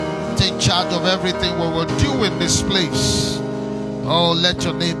take charge of everything we will do in this place. Oh, let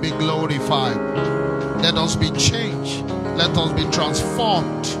your name be glorified. Let us be changed. Let us be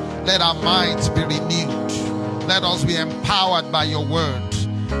transformed. Let our minds be renewed. Let us be empowered by your word.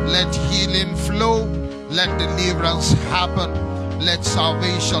 Let healing flow. Let deliverance happen. Let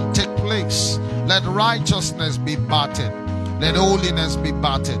salvation take place. Let righteousness be battered. Let holiness be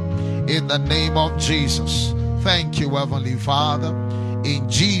battered. In the name of Jesus. Thank you, Heavenly Father. In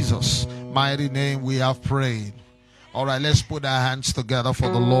Jesus' mighty name we have prayed. All right, let's put our hands together for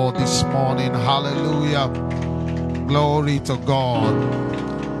the Lord this morning. Hallelujah. Glory to God.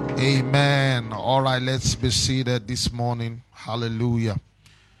 Amen. All right, let's be seated this morning. Hallelujah.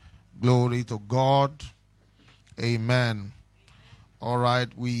 Glory to God. Amen. All right,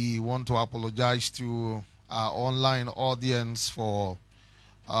 we want to apologize to our online audience for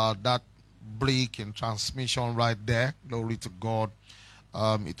that break in transmission right there. Glory to God.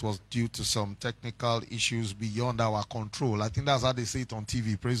 It was due to some technical issues beyond our control. I think that's how they say it on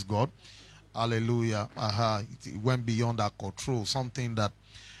TV. Praise God. Hallelujah. It went beyond our control. Something that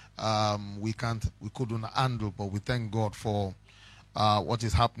we couldn't handle, but we thank God for what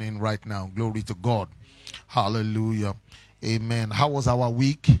is happening right now. Glory to God. Hallelujah. Amen. How was our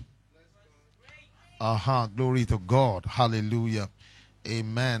week? Glory to God. Hallelujah.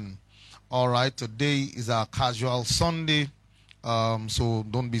 Amen. All right. Today is our casual Sunday. So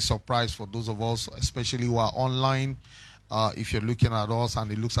don't be surprised for those of us, especially who are online. If you're looking at us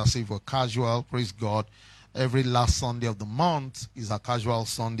and it looks as if we're casual, praise God. Every last Sunday of the month is a casual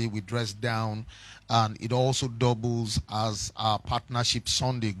Sunday. We dress down, and it also doubles as our partnership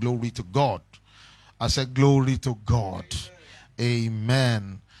Sunday. Glory to God. I said glory to God.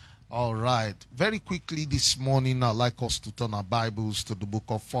 Amen. All right. Very quickly this morning, I'd like us to turn our Bibles to the book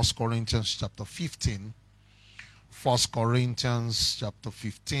of 1 Corinthians chapter 15. 1 Corinthians chapter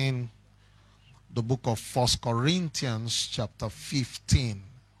 15. The book of 1 Corinthians chapter 15.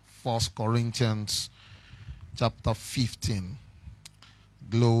 1 Corinthians chapter 15.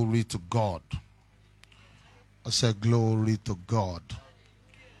 Glory to God. I said glory to God.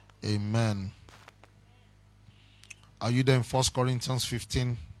 Amen. Are you there in 1 Corinthians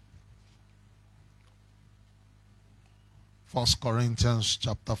 15? 1 Corinthians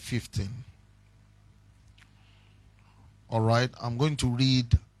chapter 15. All right, I'm going to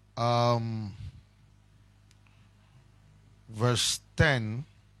read verse 10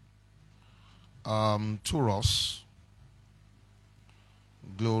 to us.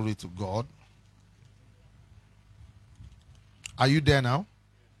 Glory to God. Are you there now?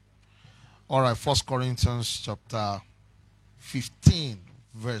 All right, 1 Corinthians chapter 15,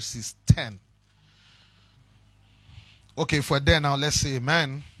 verses 10. Okay, if we're there now, let's say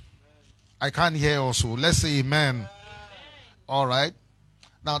amen. I can't hear also. Let's say amen. All right.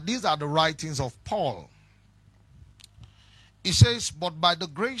 Now, these are the writings of Paul. He says, but by the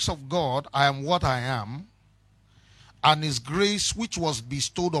grace of God, I am what I am, and his grace which was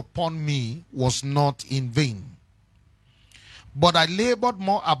bestowed upon me was not in vain. But I labored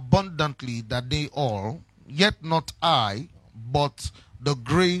more abundantly than they all, yet not I, but the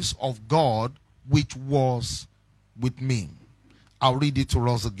grace of God which was with me. I'll read it to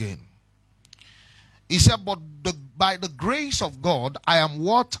us again. He said, but by the grace of God, I am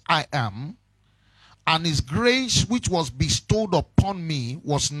what I am, and his grace which was bestowed upon me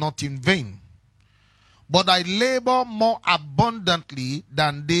was not in vain. But I labor more abundantly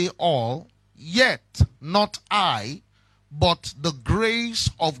than they all, yet not I, but the grace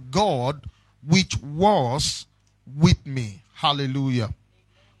of God which was with me. Hallelujah.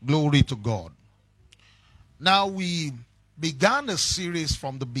 Glory to God. Now we began a series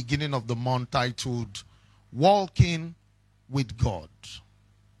from the beginning of the month titled Walking with God.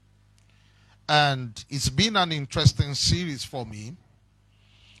 And it's been an interesting series for me.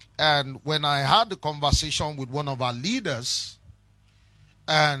 And when I had a conversation with one of our leaders,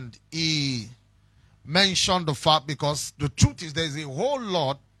 and he mentioned the fact, because the truth is there's a whole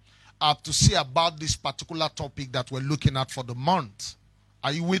lot I have to say about this particular topic that we're looking at for the month.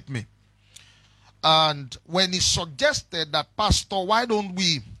 Are you with me? And when he suggested that, Pastor, why don't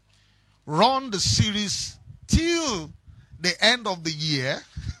we run the series till the end of the year?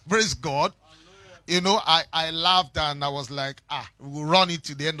 Praise God. You know, I laughed and I was like, we'll run it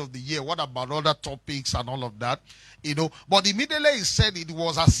to the end of the year. What about other topics and all of that? You know, but immediately he said it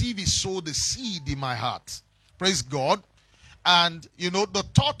was as if he sowed the seed in my heart. Praise God. And, you know, the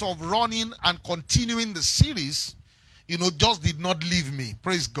thought of running and continuing the series, you know, just did not leave me.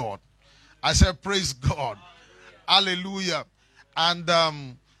 Praise God. I said, praise God. Hallelujah. And,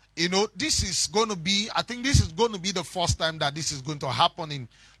 You know, this is going to be, I think this is going to be the first time that this is going to happen in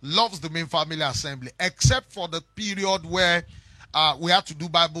Love's Domain Family Assembly, except for the period where we had to do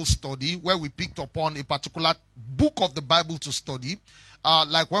Bible study, where we picked upon a particular book of the Bible to study,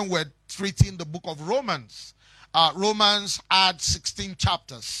 like when we're treating the book of Romans. Romans had 16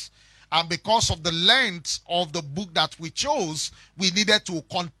 chapters. And because of the length of the book that we chose, we needed to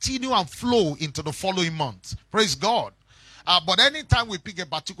continue and flow into the following month. Praise God. But anytime we pick a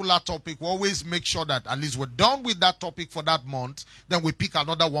particular topic, we always make sure that at least we're done with that topic for that month. Then we pick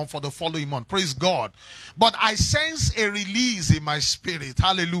another one for the following month. Praise God. But I sense a release in my spirit.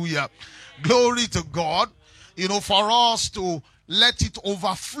 Hallelujah. Glory to God. You know, for us to let it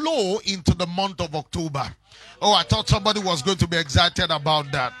overflow into the month of October. Oh, I thought somebody was going to be excited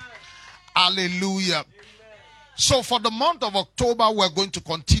about that. Hallelujah. So for the month of October, we're going to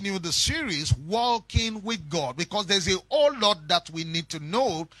continue the series, Walking with God, because there's a whole lot that we need to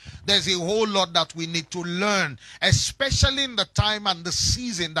know. There's a whole lot that we need to learn, especially in the time and the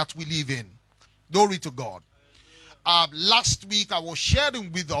season that we live in. Glory to God. Last week, I was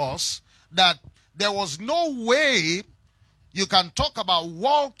sharing with us that there was no way you can talk about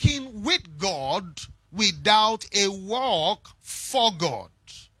walking with God without a walk for God.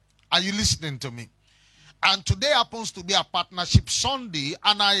 Are you listening to me? And today happens to be a partnership Sunday,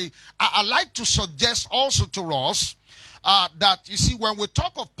 and I like to suggest also to us that, you see, when we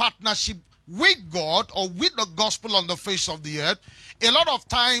talk of partnership with God or with the gospel on the face of the earth, a lot of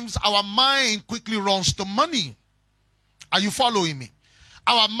times our mind quickly runs to money. Are you following me?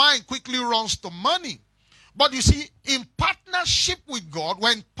 Our mind quickly runs to money. But you see, in partnership with God,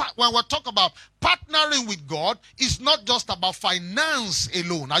 when we talk about partnering with God, it's not just about finance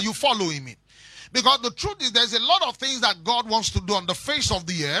alone. Are you following me? Because the truth is, there's a lot of things that God wants to do on the face of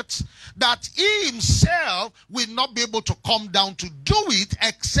the earth that he himself will not be able to come down to do it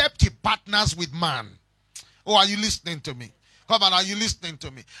except he partners with man. Oh, are you listening to me? Come on, are you listening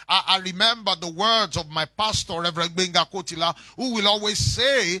to me? I remember the words of my pastor, Reverend Benga Kotila, who will always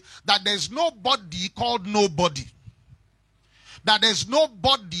say that there's nobody called nobody. That there's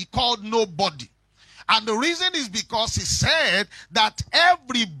nobody called nobody. And the reason is because he said that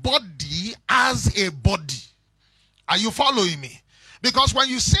everybody has a body. Are you following me? Because when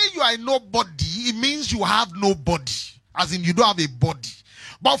you say you are a nobody, it means you have no body. As in, you don't have a body.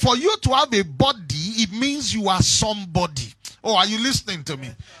 But for you to have a body, it means you are somebody. Oh, are you listening to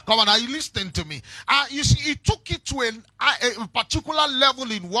me? Come on, are you listening to me? You see, he took it to a particular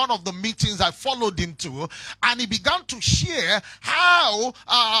level in one of the meetings I followed him to, and he began to share how,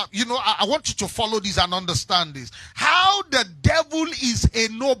 I want you to follow this and understand this. How the devil is a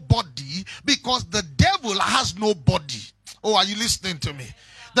nobody because the devil has no body. Oh, are you listening to me?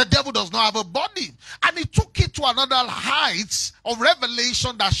 The devil does not have a body. And he took it to another heights of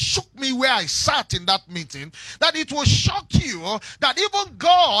revelation that shook me where I sat in that meeting. That it will shock you that even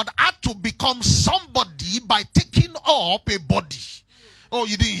God had to become somebody by taking up a body. Oh,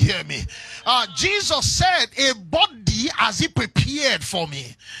 you didn't hear me. Jesus said, a body has he prepared for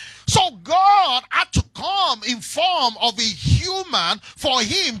me. So God had to come in form of a human for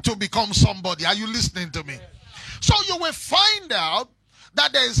him to become somebody. Are you listening to me? So you will find out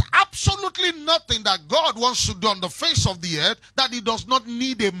that there is absolutely nothing that God wants to do on the face of the earth that he does not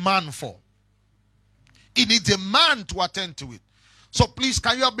need a man for. He needs a man to attend to it. So please,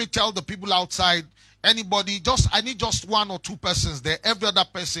 can you help me tell the people outside, anybody, I need just one or two persons there. Every other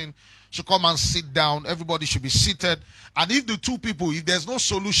person should come and sit down. Everybody should be seated. And if the two people, if there's no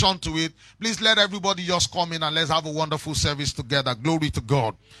solution to it, please let everybody just come in and let's have a wonderful service together. Glory to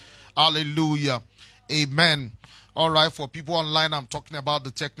God. Hallelujah. Amen. All right, for people online, I'm talking about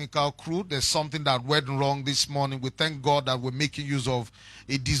the technical crew. There's something that went wrong this morning. We thank God that we're making use of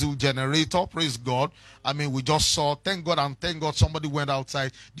a diesel generator. Praise God. I mean, we just saw, thank God somebody went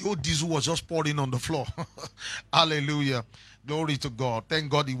outside. The old diesel was just pouring on the floor. Hallelujah. Glory to God. Thank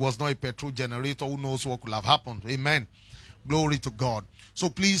God it was not a petrol generator. Who knows what could have happened. Amen. Glory to God. So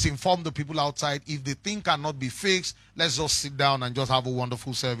please inform the people outside. If the thing cannot be fixed, let's just sit down and just have a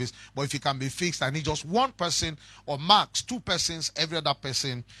wonderful service. But if it can be fixed, I need just one person or max 2 persons. Every other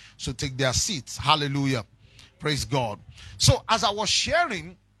person should take their seats. Hallelujah. Praise God. So as I was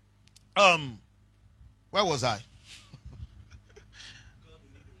sharing, where was I?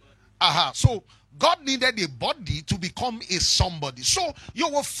 So God needed a body to become a somebody. So you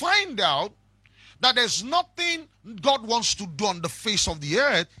will find out that there's nothing God wants to do on the face of the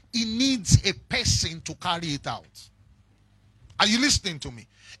earth. He needs a person to carry it out. Are you listening to me?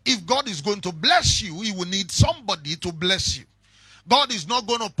 If God is going to bless you, he will need somebody to bless you. God is not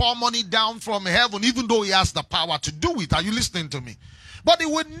going to pour money down from heaven, even though he has the power to do it. Are you listening to me? But he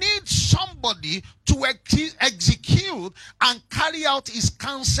will need somebody to execute and carry out his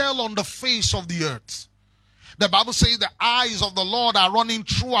counsel on the face of the earth. The Bible says the eyes of the Lord are running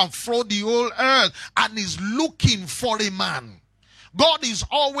through and through the whole earth and is looking for a man. God is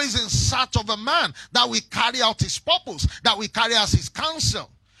always in search of a man that will carry out his purpose, that will carry out his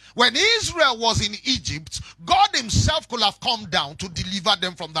counsel. When Israel was in Egypt, God himself could have come down to deliver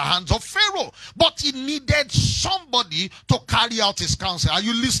them from the hands of Pharaoh. But he needed somebody to carry out his counsel. Are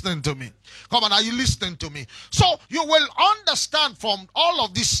you listening to me? Come on, are you listening to me? So you will understand from all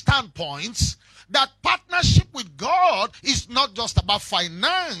of these standpoints that partnership with God is not just about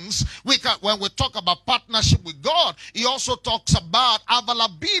finance. When we talk about partnership with God, he also talks about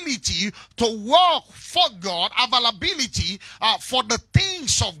availability to work for God, availability for the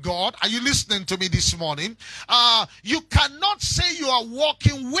things of God. Are you listening to me this morning? You cannot say you are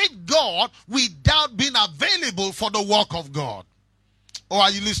working with God without being available for the work of God. Or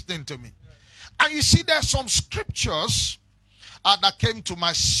are you listening to me? And you see, there's some scriptures that came to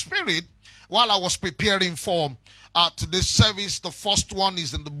my spirit while I was preparing for today's service. The first one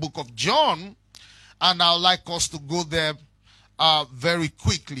is in the book of John, and I'd like us to go there very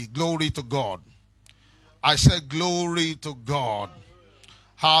quickly. Glory to God. I said glory to God.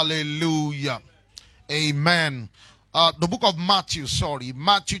 Hallelujah. Amen. The book of Matthew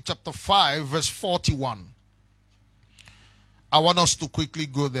chapter 5, verse 41. I want us to quickly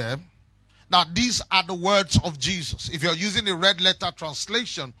go there. Now, these are the words of Jesus. If you're using the red letter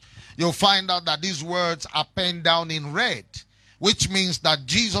translation, you'll find out that these words are penned down in red, which means that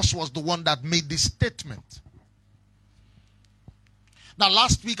Jesus was the one that made this statement. Now,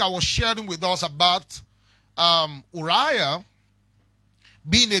 last week I was sharing with us about Uriah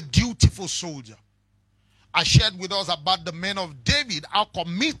being a dutiful soldier. I shared with us about the men of David, how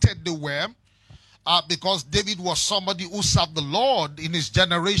committed they were, because David was somebody who served the Lord in his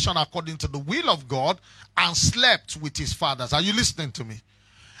generation according to the will of God and slept with his fathers. Are you listening to me?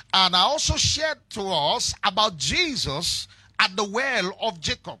 And I also shared to us about Jesus at the well of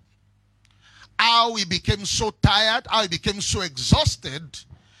Jacob. How he became so tired, how he became so exhausted,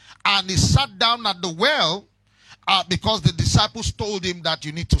 and he sat down at the well because the disciples told him that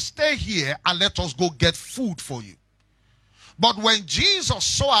you need to stay here and let us go get food for you. But when Jesus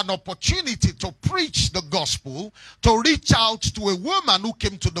saw an opportunity to preach the gospel, to reach out to a woman who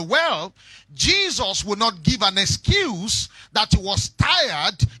came to the well, Jesus would not give an excuse that he was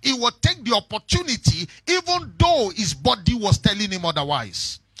tired. He would take the opportunity even though his body was telling him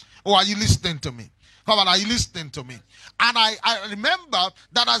otherwise. Oh, are you listening to me? Come on, are you listening to me? And I remember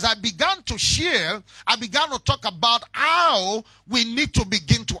that as I began to share, I began to talk about how we need to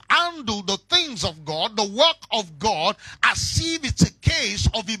begin to handle the things of God, the work of God, as if it's a case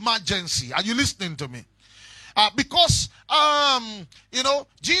of emergency. Are you listening to me? Because,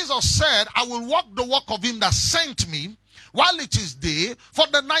 Jesus said, I will work the work of him that sent me while it is day, for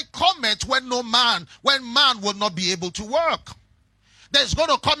the night cometh when man will not be able to work. There's going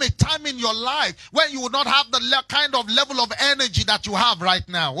to come a time in your life when you will not have the kind of level of energy that you have right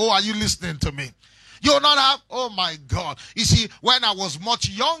now. Oh, are you listening to me? You will not have, oh my God. You see, when I was much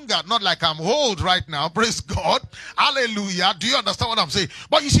younger, not like I'm old right now, praise God. Hallelujah. Do you understand what I'm saying?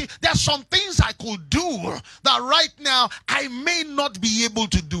 But you see, there's some things I could do that right now I may not be able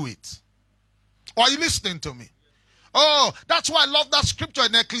to do it. Or are you listening to me? Oh, that's why I love that scripture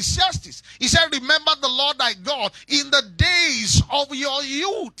in Ecclesiastes. He said, remember the Lord thy God in the days of your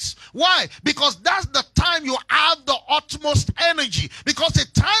youth. Why? Because that's the time you have the utmost energy. Because a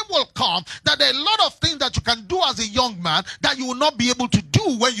time will come that there are a lot of things that you can do as a young man that you will not be able to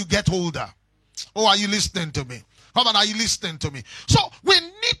do when you get older. Oh, are you listening to me? Come on, are you listening to me? So we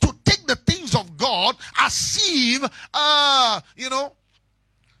need to take the things of God as if,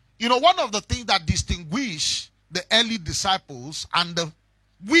 one of the things that distinguish the early disciples and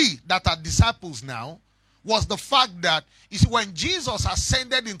we that are disciples now was the fact that, you see, when Jesus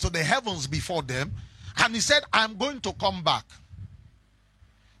ascended into the heavens before them and he said, I'm going to come back,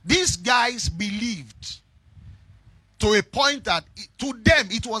 these guys believed to a point that to them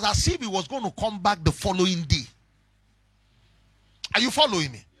it was as if he was going to come back the following day. Are you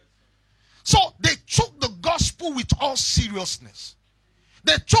following me? So they took the gospel with all seriousness.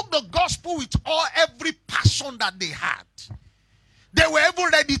 They took the gospel with every passion that they had. They were ever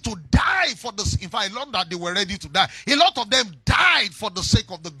ready to die for this. In fact, not that they were ready to die. A lot of them died for the sake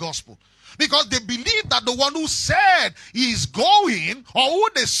of the gospel. Because they believed that the one who said he is going, or who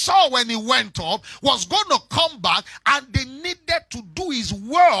they saw when he went up, was going to come back, and they needed to do his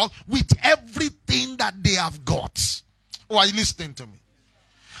work with everything that they have got. Oh, are you listening to me?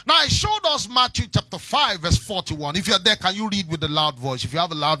 Now I showed us Matthew chapter 5 verse 41. If you're there, can you read with a loud voice? If you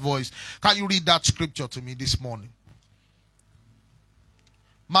have a loud voice, can you read that scripture to me this morning?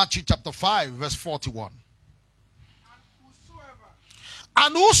 Matthew chapter 5 verse 41.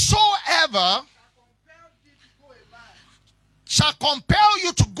 And whosoever shall compel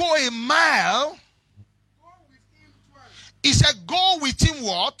you to go a mile, he said, go with him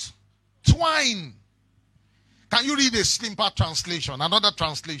what? Twine. Can you read a simpler translation? Another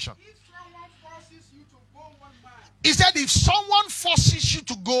translation. If someone forces you to go 1 mile, He said, if someone forces you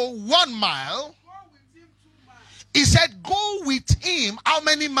to go 1 mile, go with him 2 miles. he said, go with him. How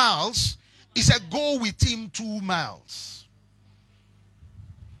many miles? He said, go with him 2 miles.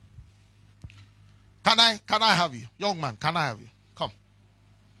 Can I have you? Young man, can I have you? Come.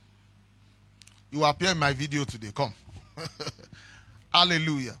 You appear in my video today. Come.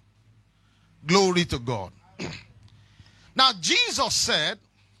 Hallelujah. Glory to God. Now, Jesus said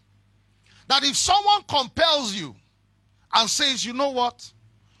that if someone compels you and says, you know what?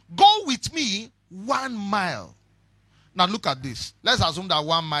 Go with me 1 mile. Now, look at this. Let's assume that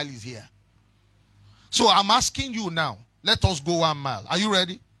 1 mile is here. So, I'm asking you now. Let us go 1 mile. Are you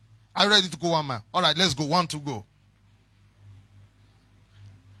ready? Are you ready to go 1 mile? All right, let's go. 1 to go.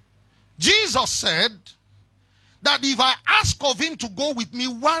 Jesus said that if I ask of him to go with me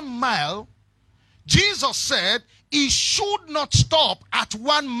 1 mile, Jesus said he should not stop at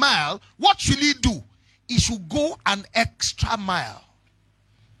 1 mile. What should he do? He should go an extra mile.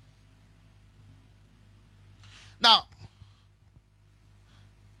 Now,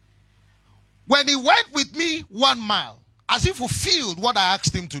 when he went with me 1 mile, as he fulfilled what I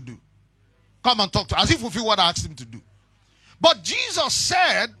asked him to do. Come and talk to us. As he fulfilled what I asked him to do. But Jesus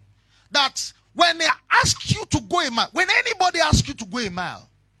said that when they ask you to go a mile, when anybody asks you to go a mile,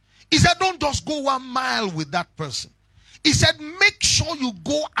 he said, don't just go 1 mile with that person. He said, make sure you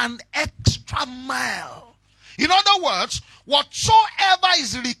go an extra mile. In other words, whatsoever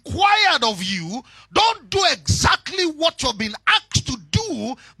is required of you, don't do exactly what you've been asked to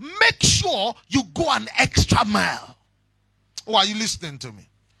do. Make sure you go an extra mile. Oh, are you listening to me?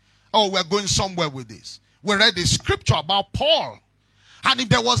 Oh, we're going somewhere with this. We read the scripture about Paul. And if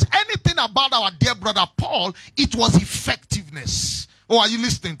there was anything about our dear brother Paul, it was effectiveness. Oh, are you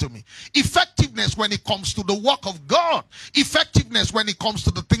listening to me? Effectiveness when it comes to the work of God. Effectiveness when it comes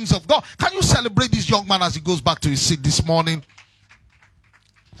to the things of God. Can you celebrate this young man as he goes back to his seat this morning?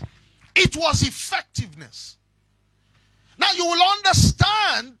 It was effectiveness. Now you will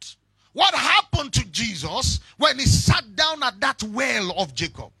understand what happened to Jesus when he sat down at that well of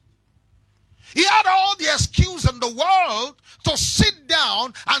Jacob. He had all the excuse in the world to sit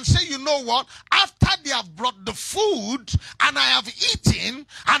down and say, you know what? After they have brought the food and I have eaten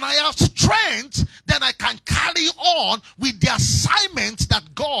and I have strength, then I can carry on with the assignment that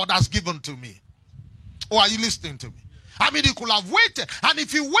God has given to me. Or are you listening to me? I mean, he could have waited. And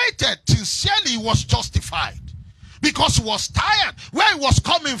if he waited, sincerely, he was justified. Because he was tired. Where he was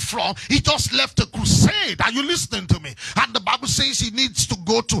coming from, he just left a crusade. Are you listening to me? And the Bible says he needs to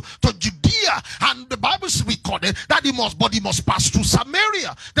go to Judea. And the Bible recorded that he must pass through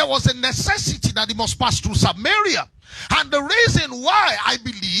Samaria. There was a necessity that he must pass through Samaria. And the reason why I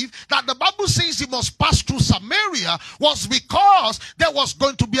believe that the Bible says he must pass through Samaria was because there was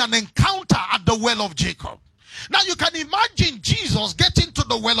going to be an encounter at the well of Jacob. Now you can imagine Jesus getting to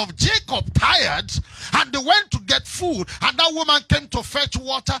the well of Jacob tired, and they went to get food, and that woman came to fetch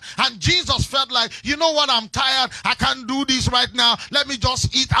water, and Jesus felt like, you know what, I'm tired, I can't do this right now, let me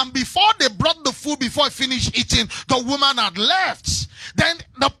just eat. And before they brought the food, before he finished eating, the woman had left. Then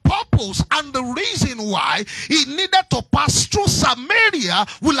the purpose and the reason why he needed to pass through Samaria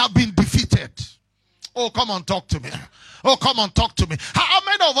will have been defeated. Oh, come on, talk to me. Oh, come on, talk to me. How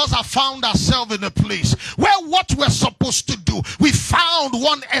many of us have found ourselves in a place where what we're supposed to do, we found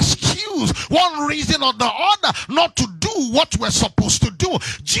one excuse, one reason or the other not to do what we're supposed to do?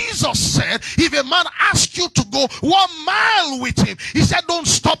 Jesus said, if a man asks you to go 1 mile with him, he said, don't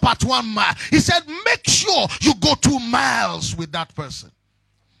stop at 1 mile. He said, make sure you go 2 miles with that person.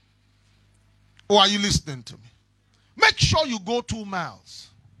 Oh, are you listening to me? Make sure you go 2 miles.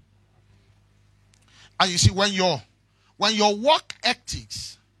 And you see, when your work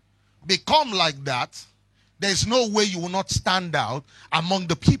ethics become like that, there's no way you will not stand out among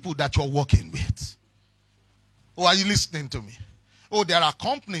the people that you're working with. Oh, are you listening to me? Oh, there are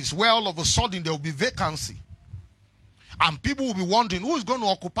companies where all of a sudden there will be vacancy. And people will be wondering, who is going to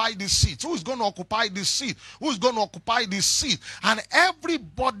occupy this seat? Who is going to occupy this seat? Who is going to occupy this seat? And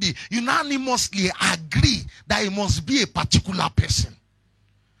everybody unanimously agree that it must be a particular person.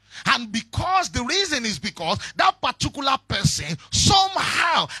 And because the reason is because that particular person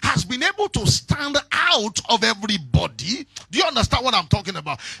somehow has been able to stand out of everybody. Do you understand what I'm talking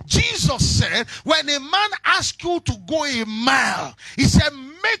about? Jesus said, when a man asks you to go a mile, he said,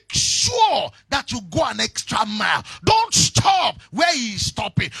 make sure that you go an extra mile. Don't stop where he is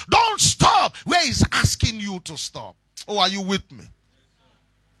stopping. Don't stop where he's asking you to stop. Oh, are you with me?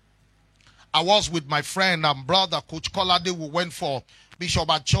 I was with my friend and brother, Coach Kolade. We went for Bishop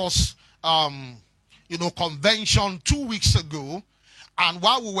Achos, convention 2 weeks ago. And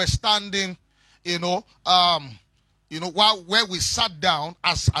while we were standing, where we sat down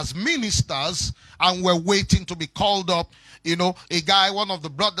as ministers and were waiting to be called up, a guy, one of the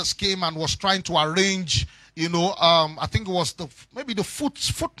brothers came and was trying to arrange, I think it was maybe the foot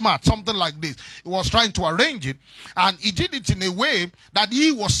mat, something like this. He was trying to arrange it, and he did it in a way that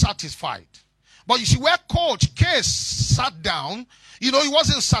he was satisfied. But you see, where Coach Case sat down, he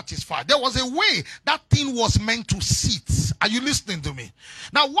wasn't satisfied. There was a way that thing was meant to sit. Are you listening to me?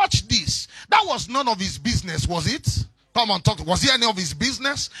 Now watch this. That was none of his business, was it? Come on, talk. Was it any of his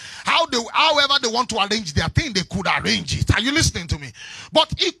business? However they want to arrange their thing, they could arrange it. Are you listening to me?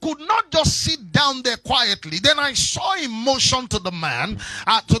 But he could not just sit down there quietly. Then I saw him motion to the man,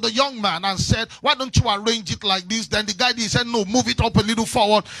 to the young man, and said, why don't you arrange it like this? Then the guy said, no, move it up a little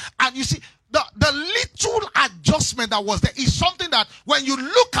forward. And you see, the little adjustment that was there is something that when you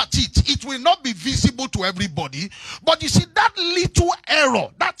look at it, it will not be visible to everybody. But you see, that little error,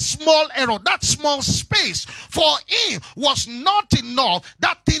 that small space for him was not enough.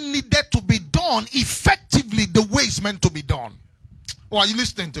 That thing needed to be done effectively the way it's meant to be done. Oh, are you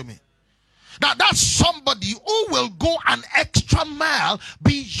listening to me? Now, that's somebody who will go an extra mile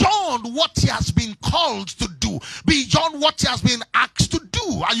beyond what he has been called to do, beyond what he has been asked to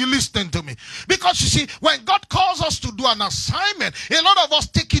do. Are you listening to me? Because you see, when God calls us to do an assignment, a lot of us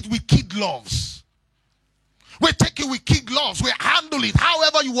take it with kid gloves. We take it with kid gloves. We handle it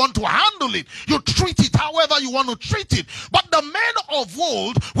however you want to handle it. You treat it however you want to treat it. But the men of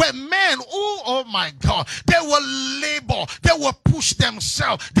old were men who, oh my God, they will labor. They will push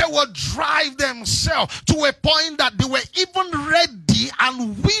themselves. They will drive themselves to a point that they were even ready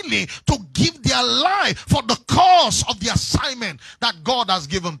and willing to give their life for the cause of the assignment that God has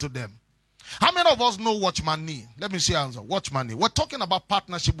given to them. How many of us know Watchman Nee? Let me see your answer. Watchman Nee. We're talking about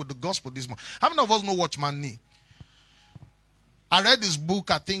partnership with the gospel this morning. How many of us know Watchman Nee? I read this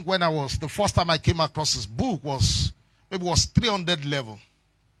book, I think, the first time I came across this book was 300 level.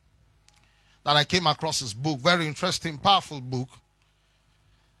 That I came across this book. Very interesting, powerful book.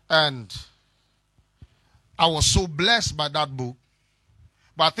 And I was so blessed by that book.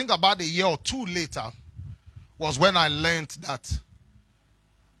 But I think about a year or two later was when I learned that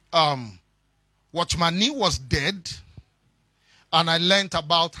Watchman Nee was dead. And I learned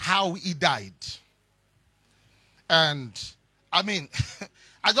about how he died. And I mean,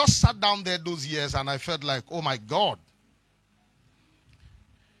 I just sat down there those years and I felt like, oh my God.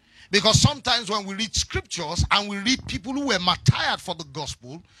 Because sometimes when we read scriptures and we read people who were martyred for the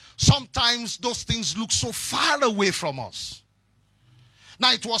gospel, sometimes those things look so far away from us.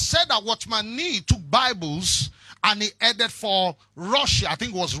 Now, it was said that Watchman Nee took Bibles and he headed for Russia. I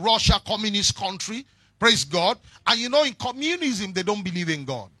think it was Russia, communist country. Praise God. And in communism, they don't believe in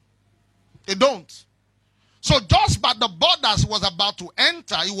God. They don't. So just by the borders he was about to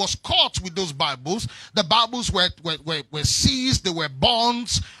enter, he was caught with those Bibles. The Bibles were seized, they were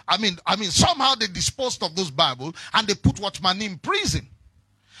bonds. I mean, somehow they disposed of those Bibles and they put Watchman Nee in prison.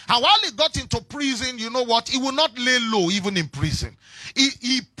 And while he got into prison, you know what? He will not lay low even in prison.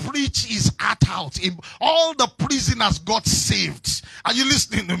 He preached his heart out. All the prisoners got saved. Are you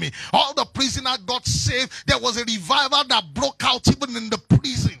listening to me? All the prisoners got saved. There was a revival that broke out even in the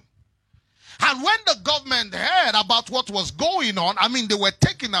prison. And when the government heard about what was going on, they were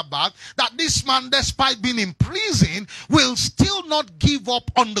taken aback that this man, despite being in prison, will still not give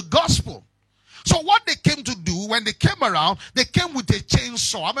up on the gospel. So what they came to do, when they came around, they came with a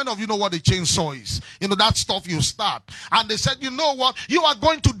chainsaw. How many of you know what a chainsaw is? That stuff you start. And they said, you know what? You are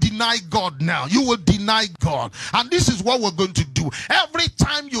going to deny God now. You will deny God. And this is what we're going to do. Every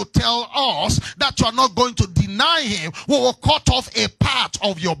time you tell us that you are not going to deny him, we will cut off a part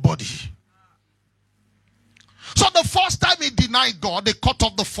of your body. So the first time he denied God, they cut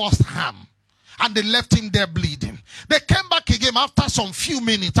off the first arm. and they left him there bleeding. They came back again after some few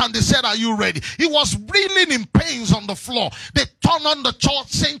minutes and they said, are you ready? He was reeling in pains on the floor. They turned on the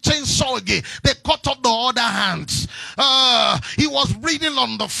chainsaw again. They cut off the other hands. He was reeling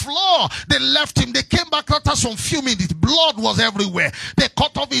on the floor. They left him. They came back after some few minutes. Blood was everywhere. They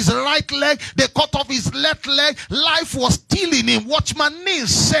cut off his right leg. They cut off his left leg. Life was still in him. Watchman Nee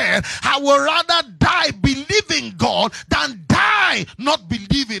said, I would rather die believing God than die not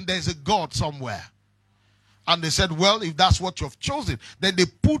believing there's a God somewhere. And they said, well, if that's what you've chosen, then they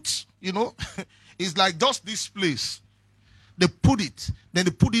put, it's like just this place. They put it, then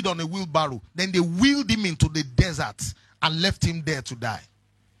they put it on a wheelbarrow. Then they wheeled him into the desert and left him there to die.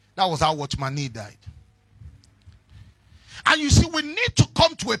 That was how Watchman Nee died. And you see, we need to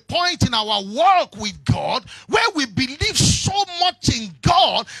come to a point in our walk with God where we believe so much in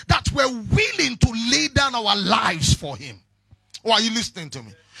God that we're willing to lay down our lives for him. Or are you listening to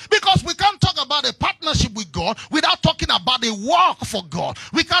me? Because we can't talk about a partnership with God without talking about a walk for God.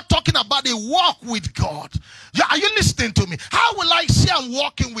 We can't talking about a walk with God. Are you listening to me? How will I say I'm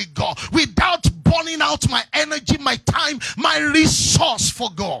walking with God without burning out my energy, my time, my resource for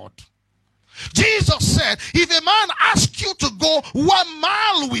God? Jesus said, if a man asks you to go 1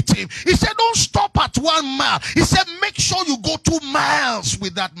 mile with him, he said, don't stop at 1 mile. He said, make sure you go 2 miles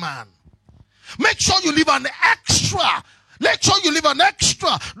with that man. Make sure you leave an extra. Make sure you leave an extra.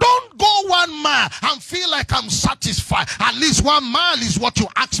 Don't go 1 mile and feel like I'm satisfied. At least 1 mile is what you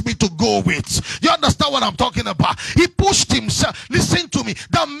asked me to go with. You understand what I'm talking about? He pushed himself. Listen to me.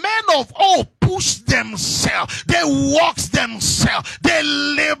 The men of old pushed themselves. They walked themselves. They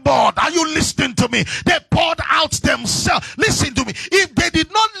labored. Are you listening to me? They poured out themselves. Listen to me. If they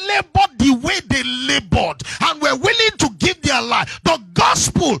did not labor the way they labored and were willing to give their life, the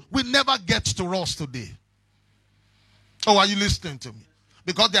gospel will never get to us today. Oh, are you listening to me?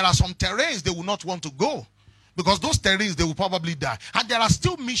 Because there are some terrains they will not want to go. Because those terrains, they will probably die. And there are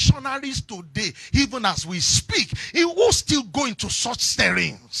still missionaries today, even as we speak, who still go into such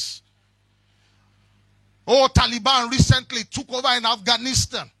terrains. Oh, Taliban recently took over in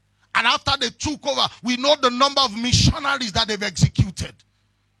Afghanistan. And after they took over, we know the number of missionaries that they've executed.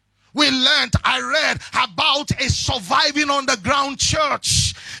 I read about a surviving underground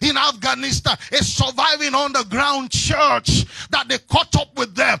church in Afghanistan, a surviving underground church that they caught up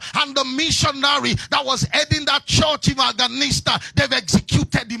with them, and the missionary that was heading that church in Afghanistan, they've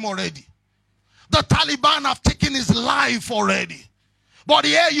executed him already. The Taliban have taken his life already. But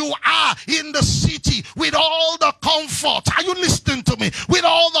here you are in the city with all the comfort. Are you listening to me? With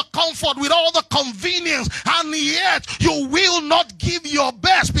all the comfort, with all the convenience, and yet you will not give your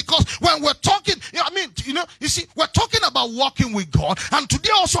best. Because when we're talking, you see, we're talking about walking with God, and today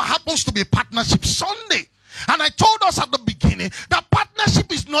also happens to be Partnership Sunday. And I told us at the beginning that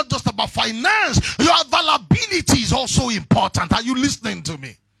partnership is not just about finance. Your availability is also important. Are you listening to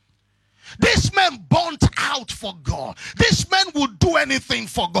me? This man burnt out for God. This man will do anything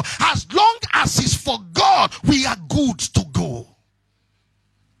for God. As long as it's for God, we are good to go.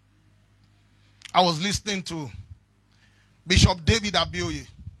 I was listening to Bishop David Abioye.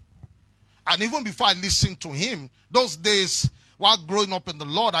 And even before I listened to him, those days while growing up in the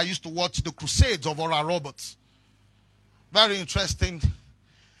Lord, I used to watch the Crusades of Oral Roberts. Very interesting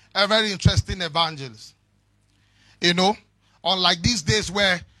evangelist. Unlike these days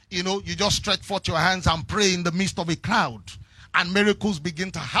where you just stretch forth your hands and pray in the midst of a crowd, and miracles begin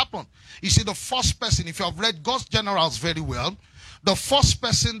to happen. You see, the first person, if you have read God's Generals very well, the first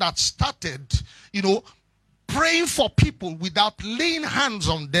person that started, praying for people without laying hands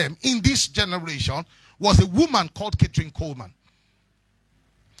on them in this generation was a woman called Kathryn Kuhlman.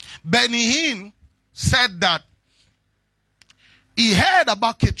 Benny Hinn said that he heard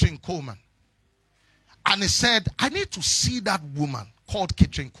about Kathryn Kuhlman, and he said, I need to see that woman called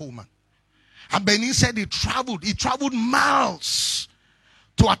Kathryn Kuhlman. And Benny said he traveled miles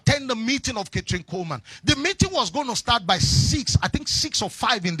to attend the meeting of Kathryn Kuhlman. The meeting was going to start by 6 or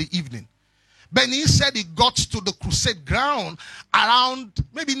 5 in the evening. Benny said he got to the crusade ground around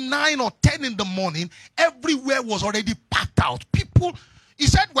maybe 9 or 10 in the morning. Everywhere was already packed out. People, he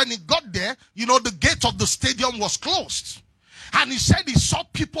said when he got there, the gate of the stadium was closed. And he said he saw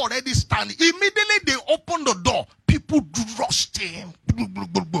people already standing. Immediately they opened the door. People rushed him,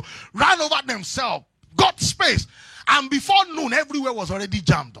 ran over themselves, got space. And before noon, everywhere was already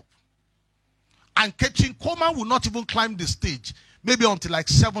jammed up. And Kathryn Kuhlman would not even climb the stage, maybe until like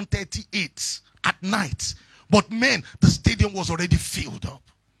 7:38 at night. But man, the stadium was already filled up.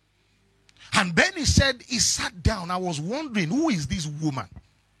 And Benny said he sat down. I was wondering, who is this woman?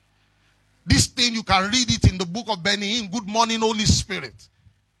 This thing, you can read it in the book of Benny Hinn, Good Morning, Holy Spirit.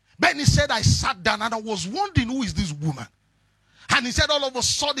 Benny said, I sat down and I was wondering, who is this woman? And he said, all of a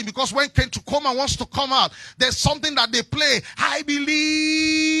sudden, because when Ken Tukoma wants to come out, there's something that they play. I believe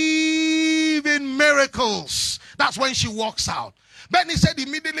in miracles. That's when she walks out. Benny said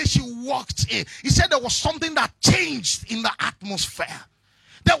immediately she walked in. He said there was something that changed in the atmosphere.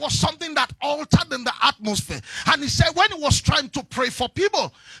 There was something that altered in the atmosphere. And he said when he was trying to pray for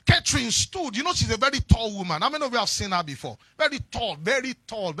people, Catherine stood. You know, she's a very tall woman. How many of you have seen her before? Very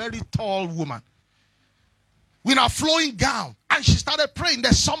tall woman. With her flowing gown. And she started praying.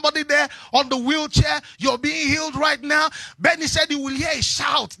 There's somebody there on the wheelchair. You're being healed right now. Benny said he will hear a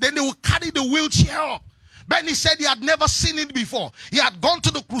shout. Then they will carry the wheelchair up. Benny said he had never seen it before. He had gone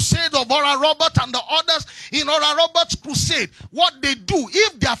to the crusade of Oral Roberts and the others. In Oral Roberts' crusade, what they do,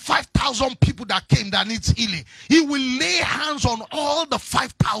 if there are 5,000 people that came that needs healing, he will lay hands on all the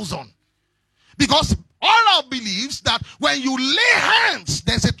 5,000. Because Oral believes that when you lay hands,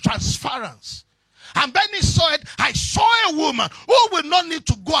 there's a transference. And Benny said, I saw a woman who will not need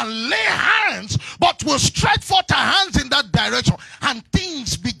to go and lay hands, but will stretch forth her hands in that direction. And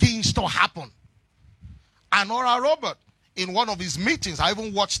things begins to happen. And Oral Roberts, in one of his meetings, I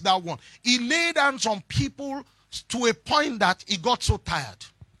even watched that one, he laid hands on people to a point that he got so tired.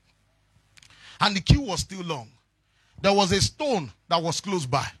 And the queue was still long. There was a stone that was close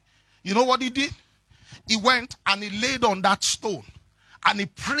by. You know what he did? He went and he laid on that stone. And he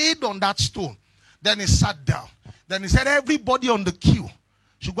prayed on that stone. Then he sat down. Then he said, everybody on the queue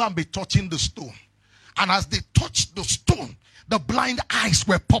should go and be touching the stone. And as they touched the stone, the blind eyes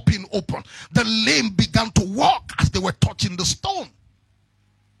were popping open. The lame began to walk as they were touching the stone.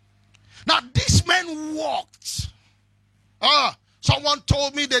 Now, these men walked. Someone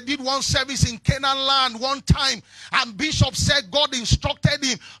told me they did one service in Canaan land one time. And Bishop said God instructed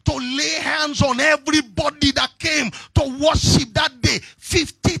him to lay hands on everybody that came to worship that day.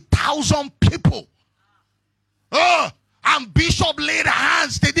 50,000 people. And Bishop laid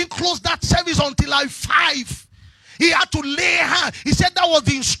hands. They didn't close that service until like 5. He had to lay hands. He said that was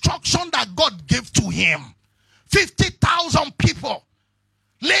the instruction that God gave to him. 50,000 people.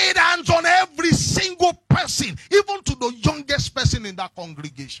 Laid hands on every single person, even to the youngest person in that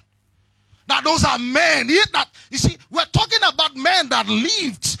congregation. Now those are men. You see, we're talking about men that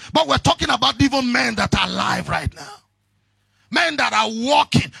lived, but we're talking about even men that are alive right now. Men that are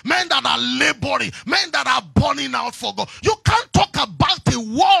walking, men that are laboring, men that are burning out for God. You can't talk about a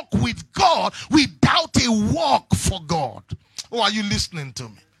walk with God without a walk for God. Oh, are you listening to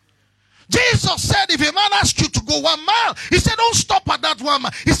me? Jesus said, if a man asks you to go 1 mile, he said, don't stop at that 1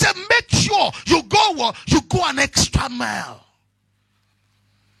 mile. He said, make sure you go an extra mile.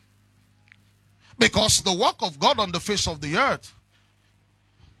 Because the work of God on the face of the earth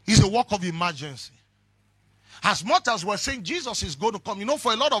is a work of emergency. As much as we're saying Jesus is going to come,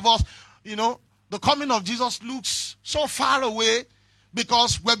 for a lot of us, the coming of Jesus looks so far away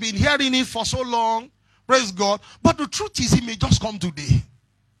because we've been hearing it for so long. Praise God. But the truth is, he may just come today.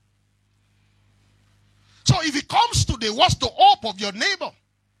 So if he comes today, what's the hope of your neighbor?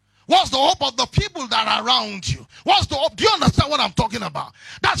 What's the hope of the people that are around you? What's the hope? Do you understand what I'm talking about?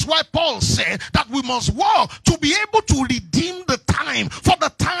 That's why Paul said that we must walk to be able to redeem the time, for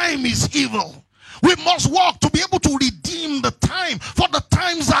the time is evil. We must walk to be able to redeem the time, for the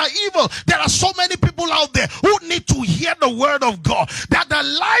times are evil. There are so many people out there who need to hear the word of God, that their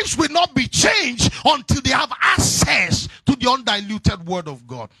lives will not be changed until they have access to the undiluted word of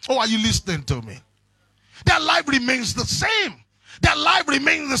God. Oh, are you listening to me? Their life remains the same. Their life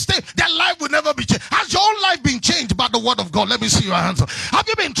remains the same. Their life will never be changed. Has your own life been changed by the word of God? Let me see your hands up. Have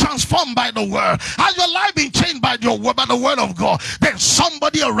you been transformed by the word? Has your life been changed by the word of God? Then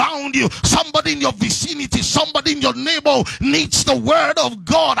somebody around you, somebody in your vicinity, somebody in your neighborhood needs the word of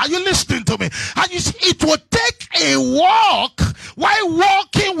God. Are you listening to me? And you see, it will take a walk while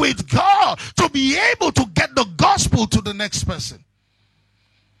walking with God to be able to get the gospel to the next person.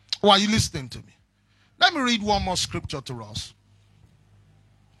 Or are you listening to me? Let me read one more scripture to us.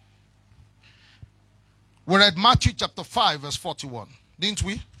 We read Matthew chapter 5 verse 41, didn't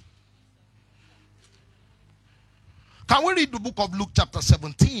we? Can we read the book of Luke chapter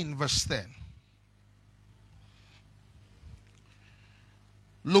 17 verse 10?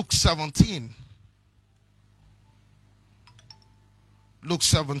 Luke 17. Luke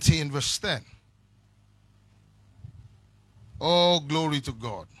 17 verse 10. Oh, glory to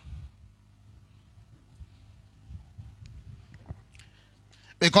God.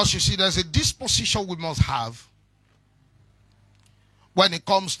 Because you see, there's a disposition we must have when it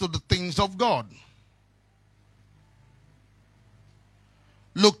comes to the things of God.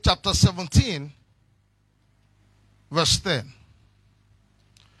 Luke chapter 17, verse 10.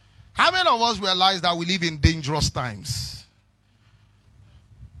 How many of us realize that we live in dangerous times?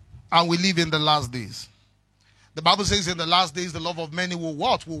 And we live in the last days. The Bible says in the last days, the love of many will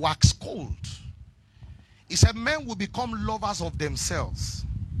what? Will wax cold. He said men will become lovers of themselves.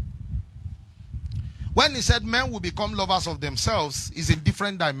 When he said men will become lovers of themselves, is in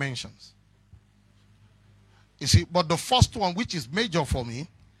different dimensions. You see, but the first one, which is major for me,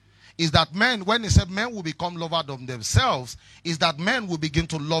 is that men, when he said men will become lovers of themselves, is that men will begin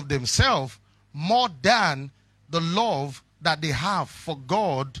to love themselves more than the love that they have for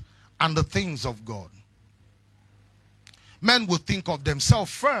God and the things of God. Men will think of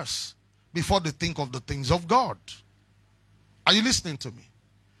themselves first before they think of the things of God. Are you listening to me?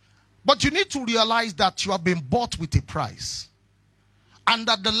 But you need to realize that you have been bought with a price. And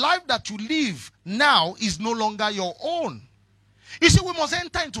that the life that you live now is no longer your own. You see, we must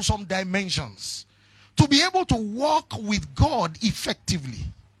enter into some dimensions to be able to walk with God effectively.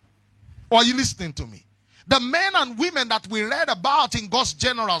 Or are you listening to me? The men and women that we read about in God's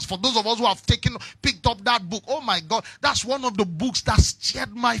Generals, for those of us who have picked up that book, oh my God, that's one of the books that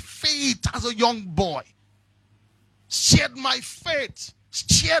stirred my faith as a young boy. Stirred my faith.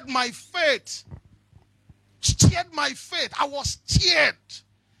 Stirred my faith. Stirred my faith. I was stirred.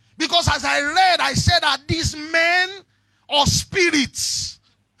 Because as I read, I said, are these men or spirits?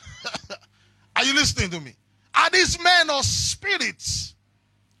 Are you listening to me? Are these men or spirits?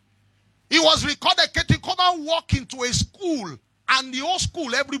 It was recorded, Kathryn Kuhlman walked into a school, and the whole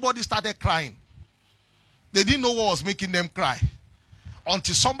school, everybody started crying. They didn't know what was making them cry.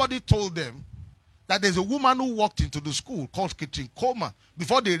 Until somebody told them that there's a woman who walked into the school called Kathryn Kuhlman,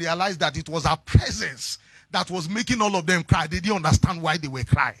 before they realized that it was her presence that was making all of them cry. They didn't understand why they were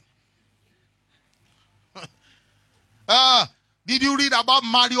crying. Did you read about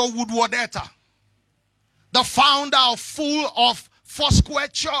Mario Woodward-Etta, the founder of Foursquare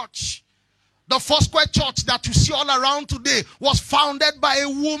Church? The Foursquare Church that you see all around today was founded by a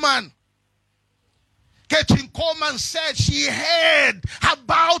woman. Kathryn Kuhlman said she heard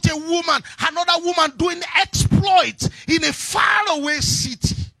about a woman, another woman doing exploits in a faraway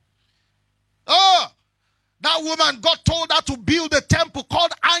city. That woman, God told her to build a temple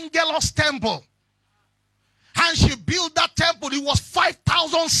called Angelos Temple. And she built that temple. It was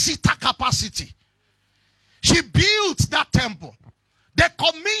 5,000 seater capacity. She built that temple. They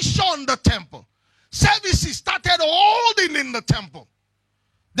commissioned the temple. Services started holding in the temple.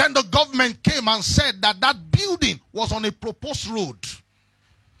 Then the government came and said that that building was on a proposed road.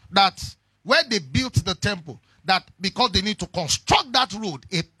 That where they built the temple, that because they need to construct that road,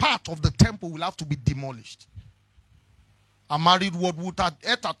 a part of the temple will have to be demolished. A married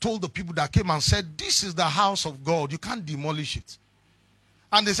Woodward-Etta told the people that came and said, this is the house of God. You can't demolish it.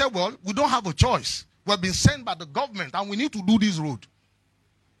 And they said, well, we don't have a choice. We've been sent by the government and we need to do this road.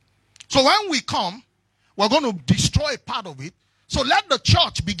 So when we come, we're going to destroy part of it. So let the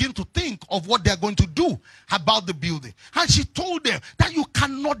church begin to think of what they're going to do about the building. And she told them that you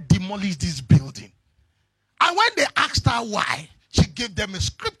cannot demolish this building. And when they asked her why, she gave them a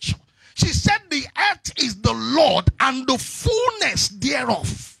scripture. She said the earth is the Lord and the fullness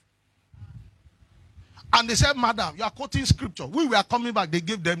thereof. And they said, madam, you are quoting scripture. We were coming back. They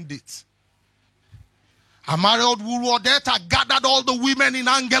gave them dates. Mario Woodward-Etta gathered all the women in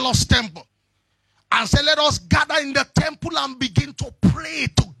Angelos Temple and said, let us gather in the temple and begin to pray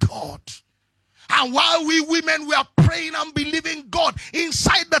to God. And while we women were praying and believing God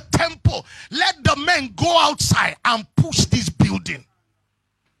inside the temple, let the men go outside and push this building.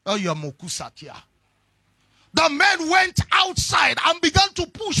 Oh, you're Mokusatia. The men went outside and began to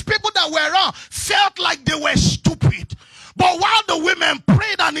push. People that were around felt like they were stupid. But while the women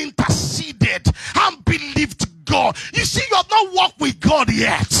prayed and interceded and believed God, you see, you have not walked with God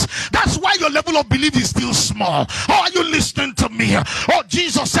yet. That's why your level of belief is still small. Oh, are you listening to me? Oh,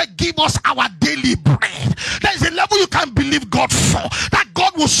 Jesus said, give us our daily bread. There's a level you can believe God for, that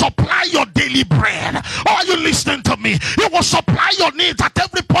God will supply your daily bread. Oh, are you listening to me? He will supply your needs at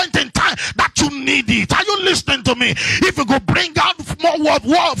every point in time that you need it. Are you listening to me? If you go bring out more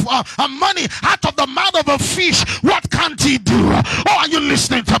money out of the mouth of a fish, what can't he do? Oh, are you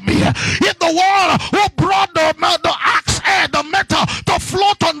listening to me? If the one who brought the axe head, the metal, to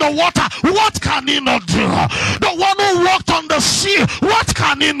float on the water, what can he not do? The one who walked on the sea, what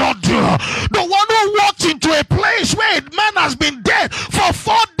can he not do? The one who walked into a place where a man has been dead for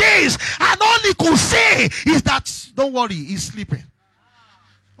 4 days, and all he could say is that, don't worry, he's sleeping.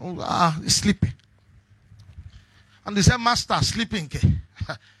 He's sleeping. And they said, master, sleeping.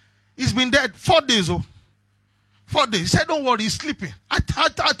 He's been dead 4 days. 4 days. He said, don't worry, he's sleeping. I'm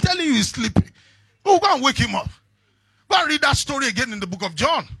telling you, he's sleeping. Go and wake him up. Go and read that story again in the book of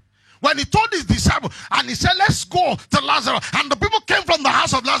John. When he told his disciples, and he said, let's go to Lazarus. And the people came from the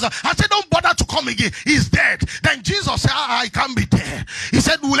house of Lazarus and said, don't bother to come again. He's dead. Then Jesus said, he can't be dead. He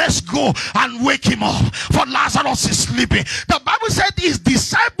said, well, let's go and wake him up, for Lazarus is sleeping. The Bible said his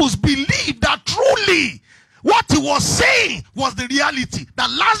disciples believed that truly what he was saying was the reality, that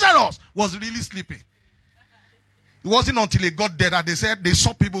Lazarus was really sleeping. It wasn't until he got there that they said they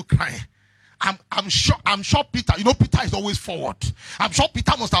saw people crying. I'm sure Peter, Peter is always forward. I'm sure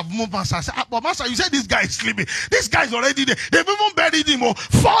Peter must have moved Master and said, but Master, you said this guy is sleeping. This guy is already there. They've even buried him.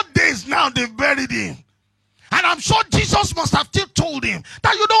 4 days now they've buried him. And I'm sure Jesus must have still told him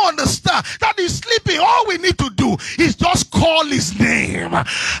that you don't understand, that he's sleeping. All we need to do is just call his name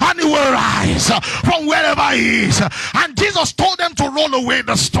and he will rise from wherever he is. And Jesus told them to roll away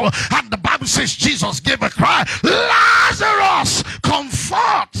the stone. And the Bible says Jesus gave a cry, Lazarus, come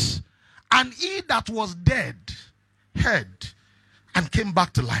forth. And he that was dead heard and came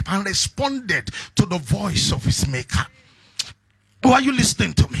back to life and responded to the voice of his maker. Oh, are you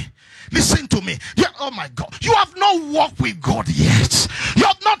listening to me? Listen to me. Oh my God. You have not walked with God yet. You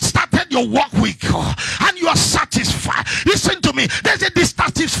have not started your walk with God. And you are satisfied. Listen to me. There's a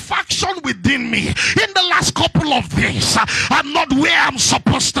dissatisfaction within me. In the last couple of days, I'm not where I'm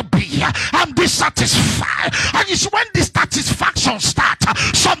supposed to be. I'm dissatisfied. And it's when dissatisfaction starts,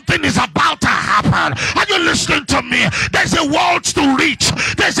 something is about to happen. Are you listening to me? There's a world to reach.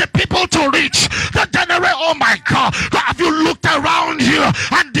 There's a people to reach. The generation, oh my God. Have you looked around you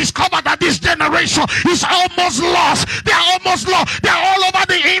and discovered that this generation is almost lost? They are almost lost. They are all over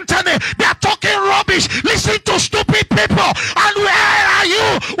the internet. They are talking rubbish. Listen to stupid people. And where are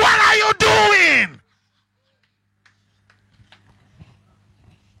you? What are you doing?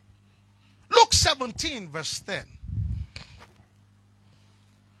 Luke 17 verse 10.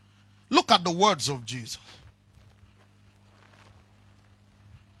 Look at the words of Jesus.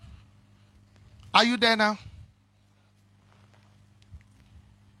 Are you there now?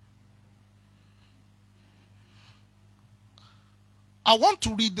 I want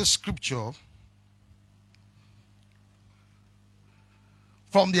to read the scripture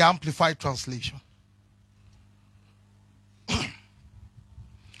from the Amplified Translation.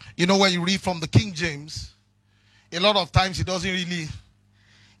 When you read from the King James, a lot of times it doesn't really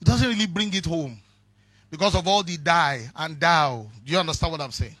bring it home because of all the die and thou. Do you understand what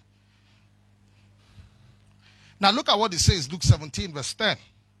I'm saying? Now look at what it says, Luke 17 verse 10.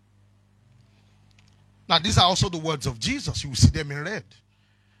 Now, these are also the words of Jesus. You will see them in red.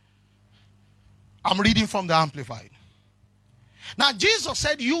 I'm reading from the Amplified. Now, Jesus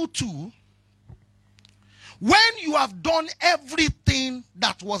said, you too, when you have done everything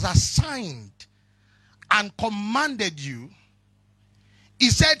that was assigned and commanded you, he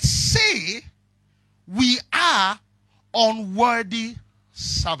said, say, we are unworthy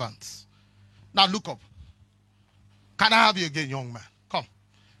servants. Now, look up. Can I have you again, young man? Come.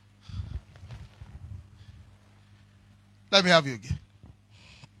 Let me have you again.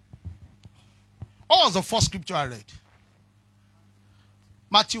 What was the first scripture I read?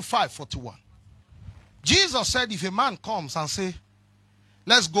 Matthew 5:41. Jesus said, if a man comes and say,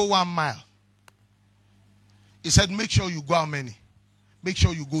 let's go 1 mile. He said, make sure you go how many? Make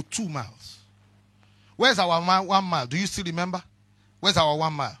sure you go 2 miles. Where's our 1 mile? Do you still remember? Where's our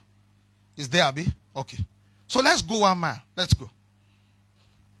 1 mile? Is there, Abi? Okay. So let's go 1 mile. Let's go.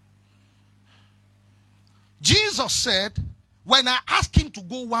 Jesus said, when I asked him to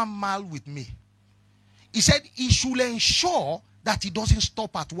go 1 mile with me, he said he should ensure that he doesn't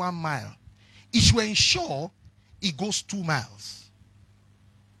stop at 1 mile. He should ensure he goes 2 miles.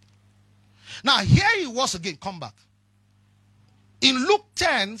 Now here he was again, come back. In Luke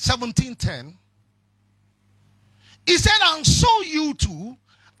 10:17-10, he said, and so you too,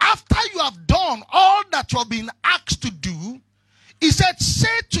 after you have done all that you have been asked to do, he said,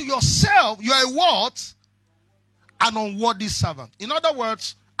 say to yourself, you are a what? An unworthy servant. In other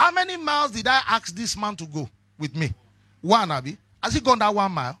words, how many miles did I ask this man to go with me? 1, Abi. Has he gone that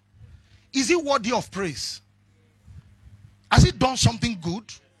 1 mile? Is he worthy of praise? Has he done something good?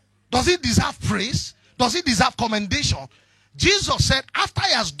 Does he deserve praise? Does he deserve commendation? Jesus said, after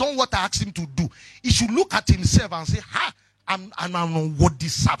he has done what I asked him to do, he should look at himself and say, I'm an unworthy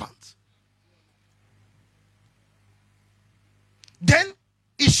servant. Then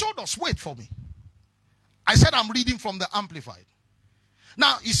he showed us, wait for me. I said I'm reading from the Amplified.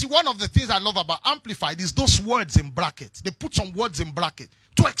 Now, you see, one of the things I love about Amplified is those words in brackets. They put some words in bracket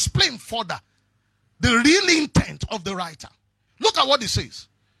to explain further the real intent of the writer. Look at what he says.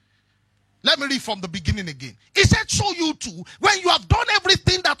 Let me read from the beginning again. He said, so you too, when you have done everything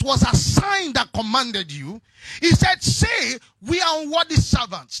everything that was assigned and commanded you. He said, say, we are unworthy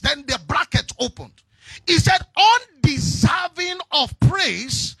servants. Then the bracket opened. He said, undeserving of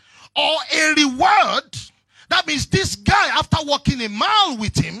praise or a reward. That means this guy, after walking a mile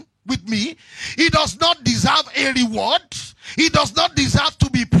with me, he does not deserve a reward. He does not deserve to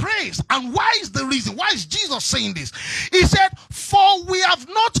be praised. And why is the reason? Why is Jesus saying this? He said, for we have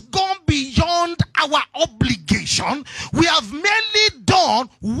not gone beyond our obligation. We have merely done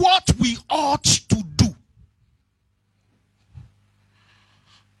what we ought to do.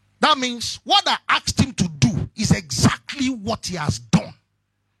 That means what I asked him to do is exactly what he has done.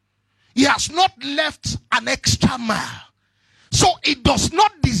 He has not left an extra mile. So it does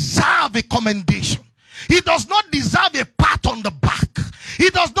not deserve a commendation. He does not deserve a pat on the back. He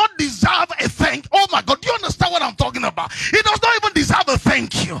does not deserve a thank. Oh my God, do you understand what I'm talking about? He does not even deserve a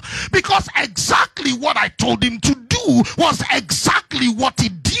thank you. Because exactly what I told him to do was exactly what he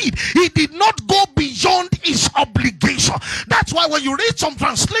did. He did not go beyond his obligation. That's why when you read some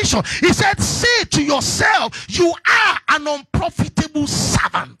translation, he said, say to yourself, you are an unprofitable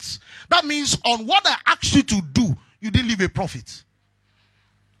servant. That means on what I asked you to do, you didn't leave a profit.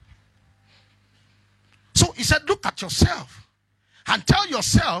 So he said, look at yourself and tell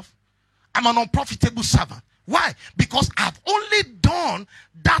yourself, I'm an unprofitable servant. Why? Because I've only done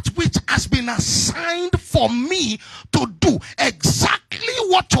that which has been assigned for me to do. Exactly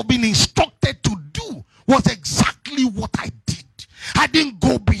what you've been instructed to do was exactly what I did. I didn't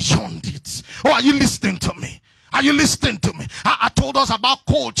go beyond it. Oh, are you listening to me? Are you listening to me? I told us about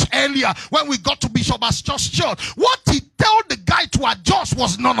Coach earlier when we got to Bishop Astor's church. What he told the guy to adjust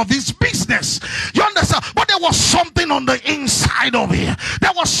was none of his business. You understand? But there was something on the inside of it.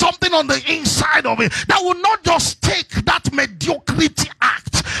 There was something on the inside of it that would not just take that mediocrity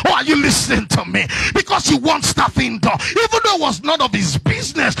act. Or are you listening to me? Because he wants that thing done. Even though it was none of his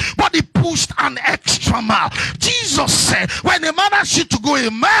business, but he pushed an extra mile. Jesus said, when a man asks you to go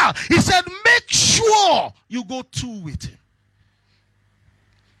a mile, he said, make sure you go 2 with him.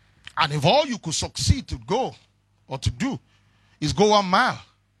 And if all you could succeed to go or to do is go 1 mile,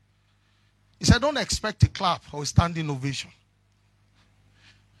 he said, don't expect a clap or a standing ovation.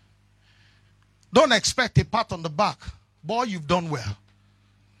 Don't expect a pat on the back. Boy, you've done well.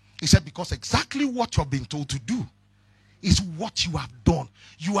 He said, because exactly what you've been told to do is what you have done.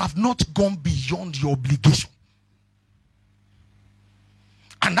 You have not gone beyond your obligation.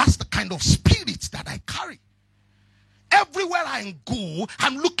 And that's the kind of spirit that I carry. Everywhere I go,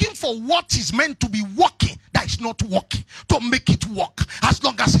 I'm looking for what is meant to be working that is not working, to make it work as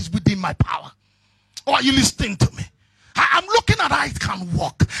long as it's within my power. Or are you listening to me? I'm looking at how it can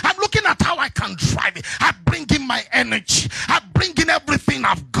work. I'm looking at how I can drive it. I bring in my energy. I bring in everything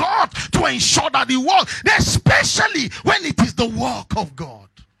I've got to ensure that it works, especially when it is the work of God.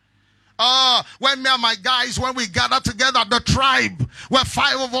 When me and my guys, when we gather together, the tribe, we're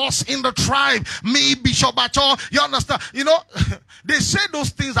 5 of us in the tribe, me, Bishop Bacho, you understand? You know, they say those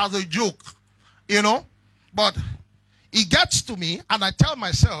things as a joke, you know, but it gets to me and I tell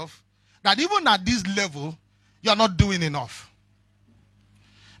myself that even at this level, you're not doing enough.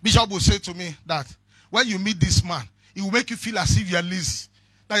 Bishop will say to me that when you meet this man, it will make you feel as if you're lazy,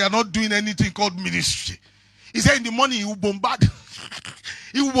 that you're not doing anything called ministry. He said in the morning he will bombard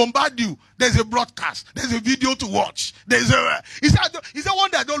he will bombard you. There's a broadcast. There's a video to watch. There's a he said one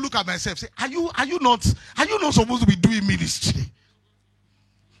day I don't look at myself. Say, are you not supposed to be doing ministry?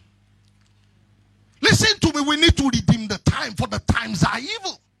 Listen to me, we need to redeem the time, for the times are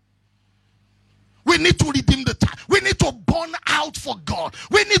evil. We need to redeem the time. We need to burn out for God.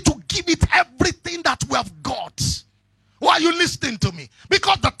 We need to give it everything that we have got. Why are you listening to me?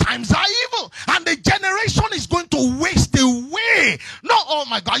 Because the times are evil and the generation is going to waste away. No, oh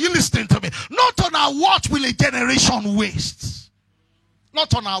my God, are you listening to me? Not on our watch will a generation waste.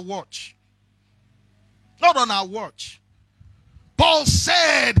 Not on our watch. Not on our watch. Paul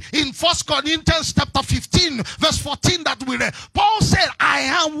said in 1 Corinthians chapter 15 verse 14 that we read, Paul said, I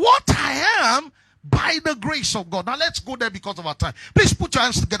am what I am by the grace of God. Now let's go there because of our time. Please put your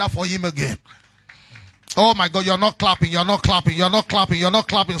hands together for him again. Oh my God, you're not clapping, you're not clapping, you're not clapping, you're not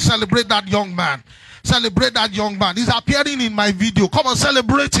clapping. Celebrate that young man. Celebrate that young man. He's appearing in my video. Come on,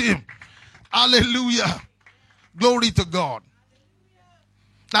 celebrate him. Hallelujah. Glory to God.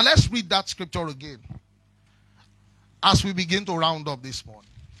 Now let's read that scripture again as we begin to round up this morning.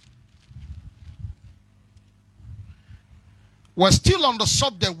 We're still on the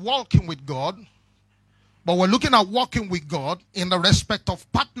subject walking with God, but we're looking at walking with God in the respect of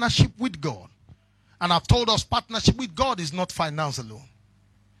partnership with God. And I've told us partnership with God is not finance alone.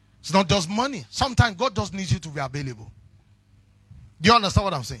 It's not just money. Sometimes God just needs you to be available. Do you understand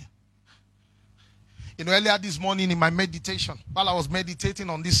what I'm saying? You know, earlier this morning in my meditation, while I was meditating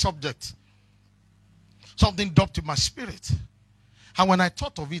on this subject, something dropped in my spirit. And when I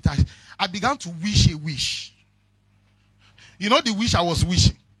thought of it, I began to wish a wish. You know the wish I was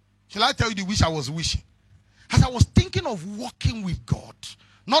wishing? Shall I tell you the wish I was wishing? As I was thinking of walking with God,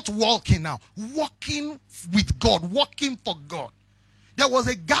 not walking now, walking with God, walking for God, there was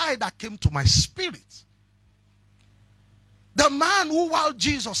a guy that came to my spirit. The man who, while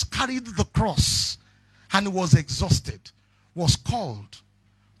Jesus carried the cross and was exhausted, was called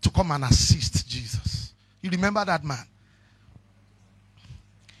to come and assist Jesus. You remember that man?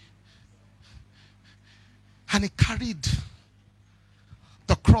 And he carried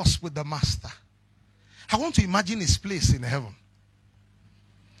the cross with the master. I want to imagine his place in heaven.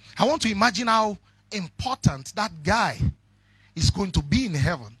 I want to imagine how important that guy is going to be in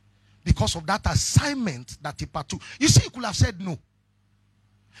heaven because of that assignment that he partook. You see, he could have said no.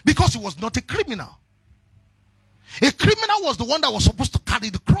 Because he was not a criminal. A criminal was the one that was supposed to carry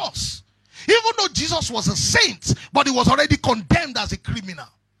the cross. Even though Jesus was a saint, but he was already condemned as a criminal.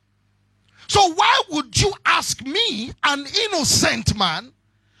 So why would you ask me, an innocent man,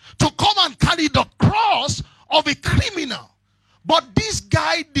 to come and carry the cross of a criminal? But this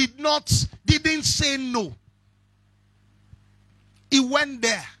guy didn't say no. He went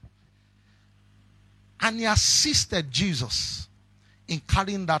there and he assisted Jesus in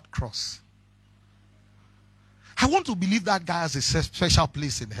carrying that cross. I want to believe that guy has a special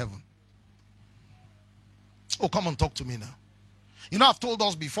place in heaven. Oh, come on, talk to me now. You know, I've told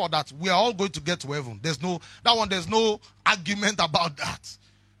us before that we are all going to get to heaven. There's no argument about that.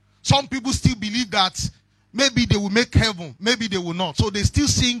 Some people still believe that maybe they will make heaven, maybe they will not. So they still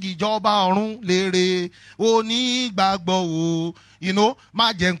sing Ijoba Orun Lere Oni Gbagbo, you know,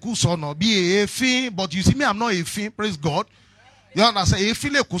 Ma Jenku Sono be a fin. But you see me, I'm not a fin, praise God. You understand? A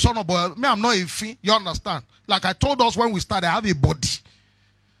fin le kusono, but me, I'm not a fin. You understand? Like I told us when we started, I have a body.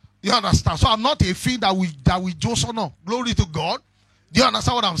 You understand? So I'm not a fin that we just honor. Glory to God. Do you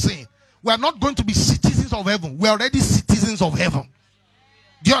understand what I'm saying? We are not going to be citizens of heaven. We are already citizens of heaven.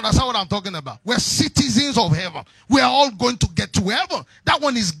 Do you understand what I'm talking about? We're citizens of heaven. We are all going to get to heaven. That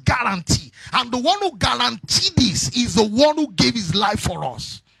one is guaranteed. And the one who guaranteed this is the one who gave his life for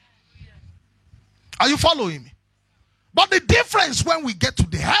us. Are you following me? But the difference when we get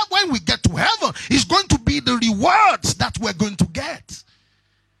to heaven is going to be the rewards that we're going to get.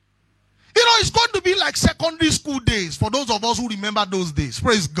 You know, it's going to be like secondary school days for those of us who remember those days.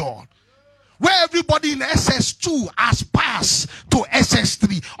 Praise God. Where everybody in SS2 has passed to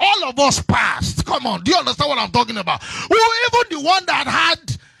SS3. All of us passed. Come on, do you understand what I'm talking about? Even the one that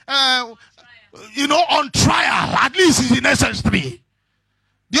had, on trial, at least is in SS3.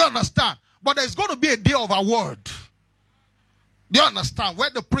 Do you understand? But there's going to be a day of award. Do you understand? Where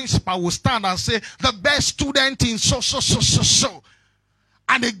the principal will stand and say, the best student in so.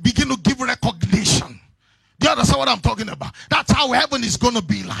 And they begin to give recognition. Do you understand what I'm talking about? That's how heaven is going to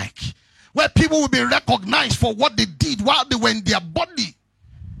be like. Where people will be recognized for what they did while they were in their body.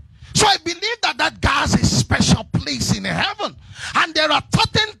 So I believe that guy has a special place in heaven. And there are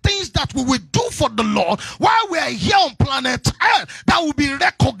certain things that we will do for the Lord while we are here on planet Earth that will be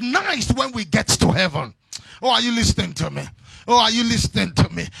recognized when we get to heaven. Oh, are you listening to me? Oh, are you listening to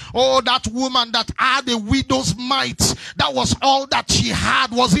me? Oh, that woman that had a widow's mite. That was all that she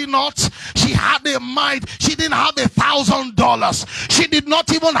had, was it not? She had a mite. She didn't have $1,000. She did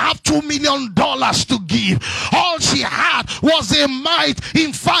not even have $2 million to give. All she had was a mite.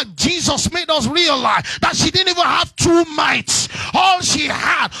 In fact, Jesus made us realize that she didn't even have 2 mites. All she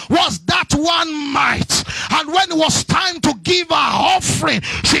had was that one mite. And when it was time to give her offering,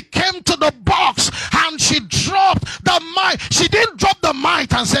 she came to the box and she dropped the mite. She didn't drop the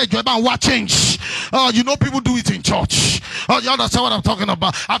mite and say, Joban, what change? You know, people do it in church. You understand what I'm talking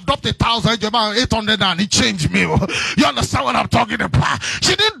about? I've dropped 1,000, Joban, 800 and it changed me. You understand what I'm talking about?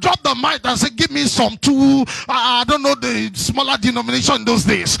 She didn't drop the mite and say, give me some 2, I don't know, the smaller denomination in those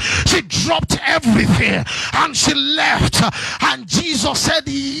days. She dropped everything and she left. And Jesus said,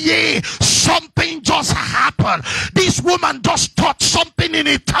 yeah, something just happened. This woman just touched something in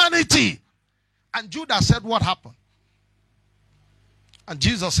eternity. And Judas said, what happened? And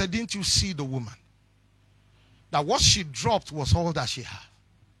Jesus said, didn't you see the woman? That what she dropped was all that she had.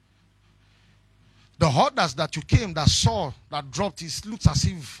 The others that you came that saw that dropped, it looks as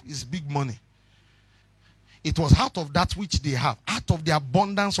if it's big money. It was out of that which they have, out of the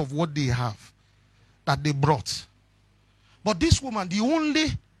abundance of what they have, that they brought. But this woman, the only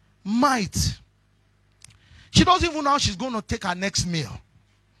mite, she doesn't even know how she's going to take her next meal.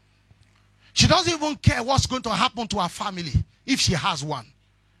 She doesn't even care what's going to happen to her family. if she has one.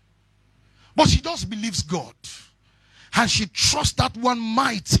 But she just believes God. And she trusts that one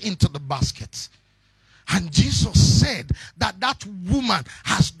mite into the basket. And Jesus said that that woman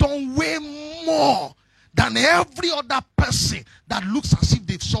has done way more than every other person that looks as if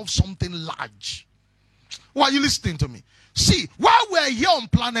they've solved something large. Why are you listening to me? See, while we're here on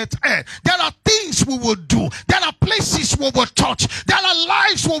planet Earth, there are things we will do. There are places we will touch. There are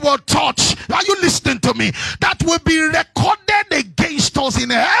lives we will touch. Are you listening to me? That will be recorded against us in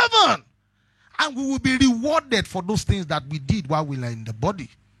heaven. And we will be rewarded for those things that we did while we were in the body.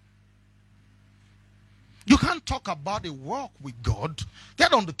 You can't talk about a walk with God.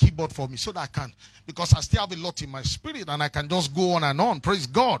 Get on the keyboard for me so that I can. Because I still have a lot in my spirit and I can just go on and on. Praise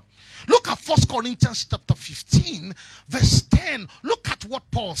God. Look at 1 Corinthians chapter 15, verse 10. Look at what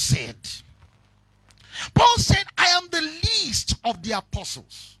Paul said. Paul said, I am the least of the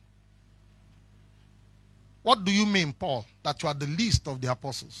apostles. What do you mean, Paul, that you are the least of the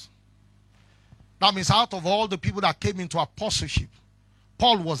apostles? That means out of all the people that came into apostleship,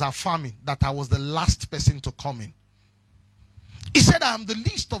 Paul was affirming that I was the last person to come in. He said, I am the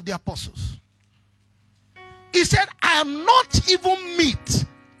least of the apostles. He said, I am not even meet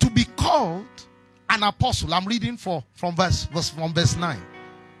to be called an apostle. I'm reading from verse 9.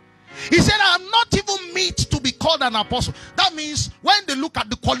 He said, I am not even meet to be called an apostle. That means when they look at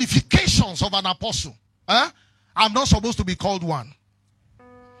the qualifications of an apostle, I'm not supposed to be called one.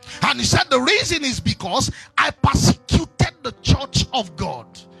 And he said the reason is because I persecuted the church of God.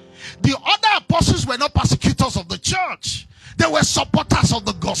 The other apostles were not persecutors of the church. They were supporters of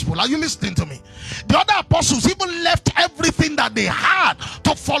the gospel. Are you listening to me? The other apostles even left everything that they had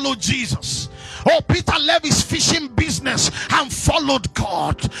to follow Jesus. Oh, Peter left his fishing business and followed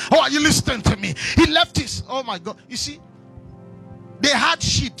God. Oh, are you listening to me? He left his, oh my God. You see, they had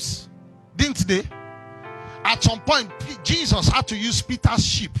sheep, didn't they? At some point, Jesus had to use Peter's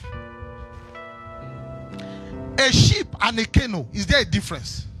sheep. A sheep and a canoe, is there a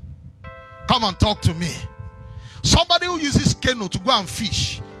difference? Come and talk to me. Somebody who uses canoe to go and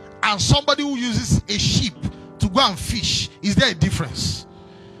fish and somebody who uses a sheep to go and fish, is there a difference?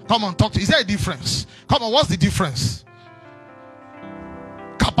 Come on, talk to me. Is there a difference? Come on, what's the difference?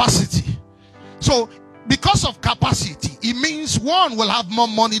 Capacity. So, because of capacity, it means one will have more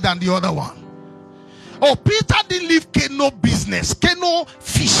money than the other one. Oh, Peter didn't leave canoe business, canoe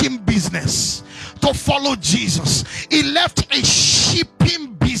fishing business to follow Jesus. He left a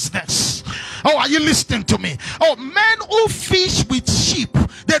shipping business. Oh, are you listening to me? Oh, men who fish with sheep,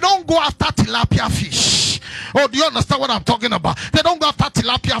 they don't go after tilapia fish. Oh, do you understand what I'm talking about? They don't go after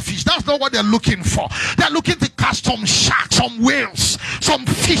tilapia fish. That's not what they're looking for. They're looking to catch some sharks, some whales, some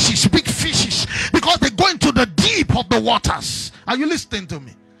fishes, big fishes, because they go into the deep of the waters. Are you listening to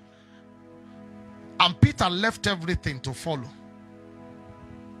me? And Peter left everything to follow.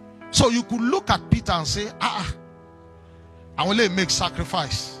 So you could look at Peter and say, I will let him make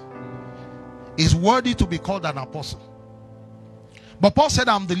sacrifice. He's worthy to be called an apostle. But Paul said,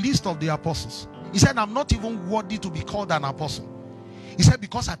 I'm the least of the apostles. He said, I'm not even worthy to be called an apostle. He said,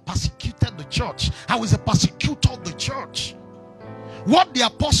 because I persecuted the church. I was a persecutor of the church. What the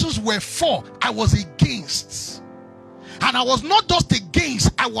apostles were for, I was against. And I was not just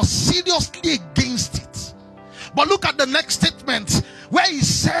against, I was seriously against it. But look at the next statement where he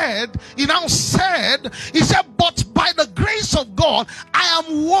said, but by the grace of God, I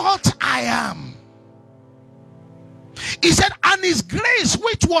am what I am. He said, and his grace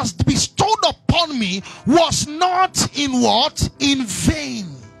which was bestowed upon me was not in what? In vain.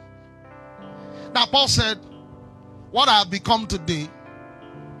 Now Paul said, what I have become today,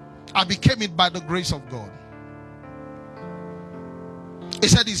 I became it by the grace of God. He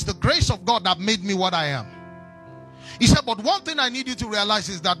said, it's the grace of God that made me what I am. He said, but one thing I need you to realize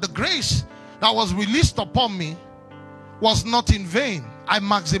is that the grace that was released upon me was not in vain. I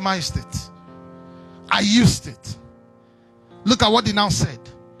maximized it. I used it. Look at what he now said.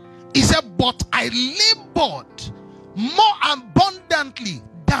 He said, but I labored more abundantly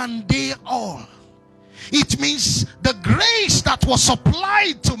than they all. It means the grace that was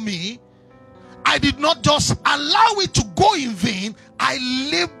supplied to me, I did not just allow it to go in vain. I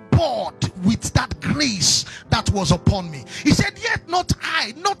labored with that grace that was upon me. He said, yet not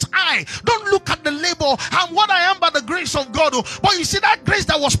I. Don't look at the labor and what I am by the grace of God. But you see, that grace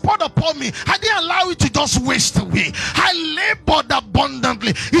that was poured upon me, I didn't allow it to just waste away. I labored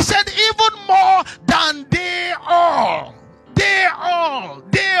abundantly. He said, even more than they all.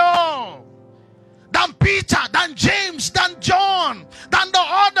 Than Peter, than James, than John, than the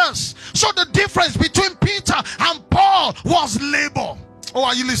others. So the difference between Peter and Paul was labor. Oh,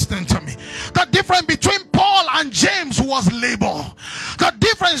 are you listening to me? The difference between Paul and James was was labor. The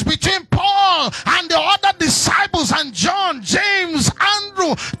difference between Paul and the other disciples and John, James,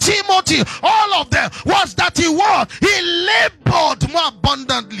 Andrew, Timothy, all of them was that he labored more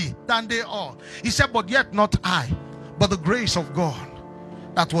abundantly than they all. He said, but yet not I, but the grace of God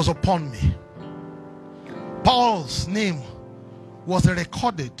that was upon me. Paul's name was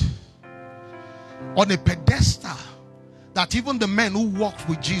recorded on a pedestal that even the men who walked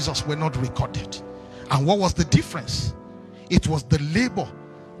with Jesus were not recorded. And what was the difference? It was the labor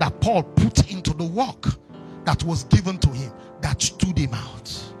that Paul put into the work that was given to him that stood him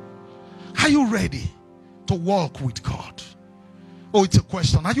out. Are you ready to walk with God? Oh, it's a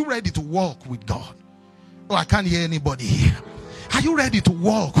question. Are you ready to walk with God? Oh, I can't hear anybody here. Are you ready to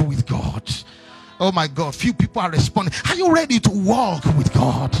walk with God? Oh my God, few people are responding. Are you ready to walk with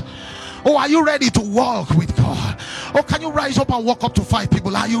God? Oh, are you ready to walk with God? Oh, can you rise up and walk up to 5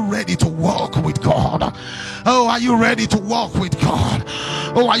 people? Are you ready to walk with God? Oh, are you ready to walk with God?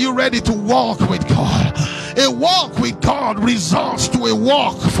 Oh, are you ready to walk with God? A walk with God results to a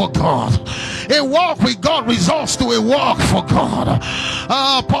walk for God. A walk with God results to a walk for God.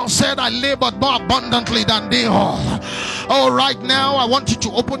 Paul said, I labored more abundantly than they all. Oh, right now, I want you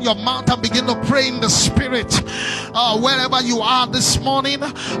to open your mouth and begin to pray in the Spirit. Wherever you are this morning,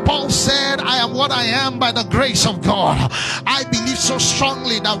 Paul said, I am what I am by the grace of God. I believe so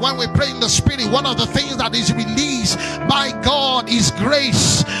strongly that when we pray in the Spirit, one of the things that is released by God is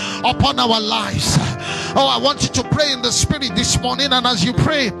grace upon our lives. Oh, I want you to pray in the Spirit this morning, and as you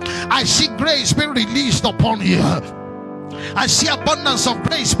pray, I see grace being released upon you. I see abundance of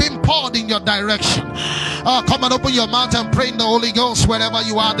grace being poured in your direction. Come and open your mouth and pray in the Holy Ghost wherever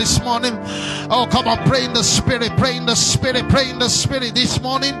you are this morning. Oh, come on, pray in the Spirit, pray in the Spirit, pray in the Spirit this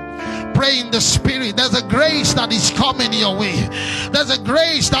morning. Pray in the Spirit. There's a grace that is coming your way. There's a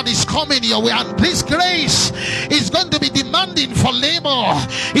grace that is coming your way, and this grace is going to be demanding for labor.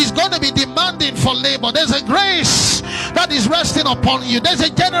 It's going to be demanding for labor. There's a grace that is resting upon you. There's a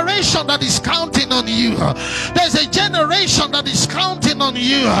generation that is counting on you. There's a generation that is counting on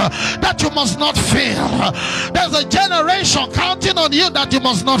you that you must not fail. There's a generation counting on you that you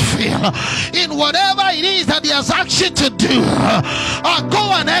must not fail. In whatever it is that he has asked you to do,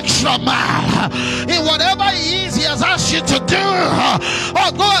 go an extra mile. In whatever it is he has asked you to do,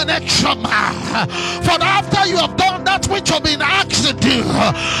 go an extra mile. For after you have done that which you've been asked to do,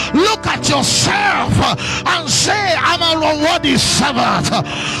 look at yourself and say, I'm an unworthy servant,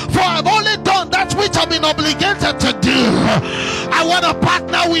 for I've only done that which I've been obligated to do. I want to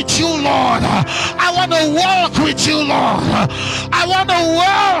partner with you, Lord. I want to walk with you, Lord. I want to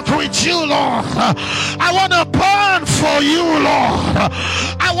walk with you, Lord. I want to burn for you, Lord.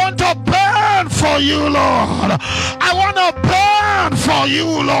 I want to burn for you, Lord. I want to burn for you,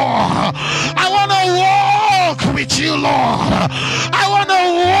 Lord. I want to walk with you, Lord. I want to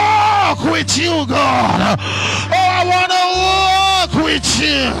walk with you, God. Oh, I want to walk with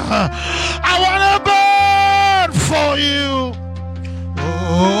you. I want to burn for you.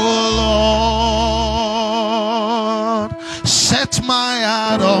 Oh, Lord, set my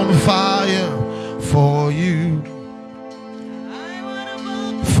heart on fire for you.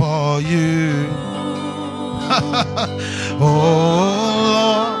 For you. Oh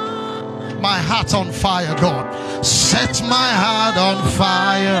Lord, my heart's on fire, God. Set my heart on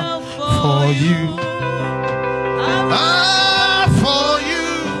fire for you. For you.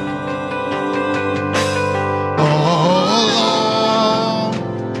 Oh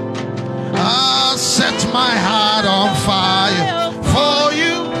Lord, set my heart on fire for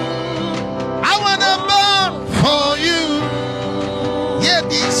you. I want to burn for you. Yeah,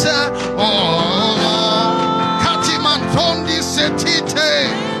 this,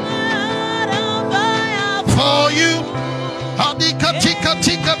 for you,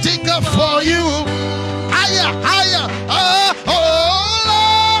 tika for you, higher, oh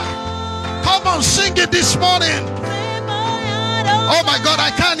Lord, come on, sing it this morning. Oh my God,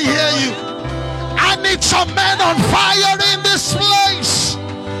 I can't hear you. I need some men on fire in this place.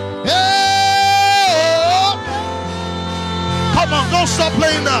 Yeah. Come on, don't stop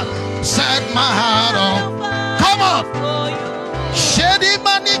playing that. Set my heart on. Come on. Shady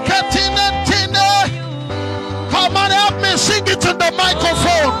money katina tina. Come on, help me sing it in the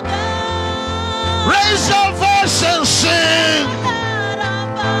microphone. Raise your voice and sing.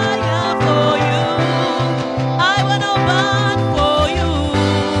 I wanna burn for you.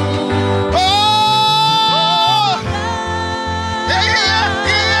 Oh, yeah.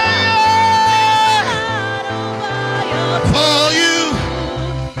 For you.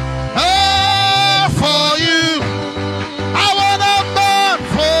 For you. I wanna burn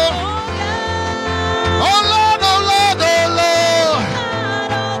for. Oh Lord,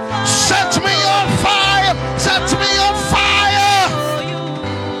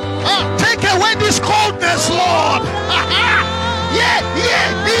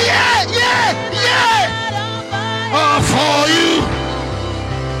 for you.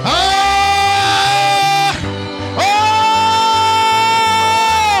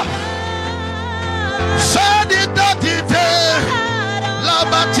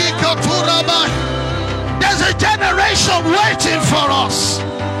 There's a generation waiting for us.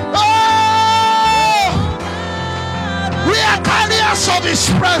 Oh, we are carriers of His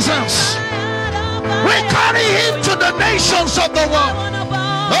presence. We carry Him to the nations of the world.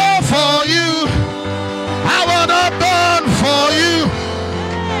 Oh, for you, I want to burn for you.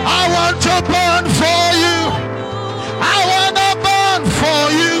 I want to burn for you. I want to burn for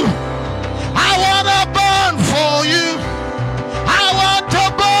you. I want to burn for you. I want to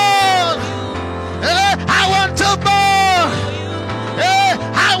burn. I want to burn.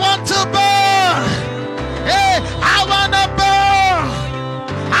 I want to burn. I want to burn.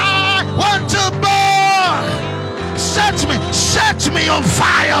 I want to burn. Set me on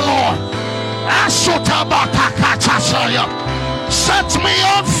fire, Lord. Set me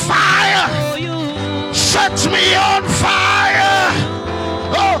on fire. Set me on fire.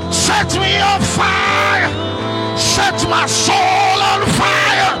 Oh, set me on fire. Set my soul on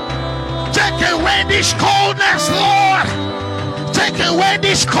fire. Take away this coldness, Lord. Take away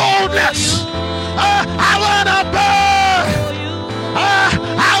this coldness. I want to burn.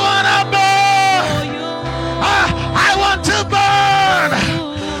 I want to burn. I want to burn.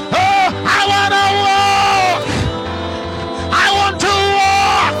 I want to walk. I want to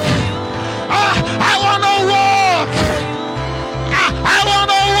walk. I want to walk. I want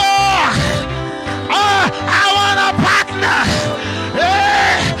to walk. I want to partner.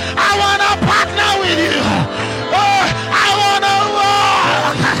 I want to partner with you. I want to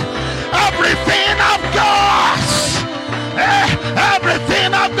walk. Everything I've got. Everything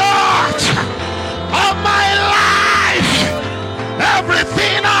I've got. Of my life.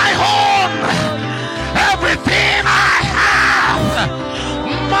 Everything I own. Everything I have.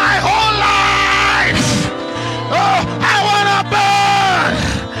 My whole life. Oh, I want to burn.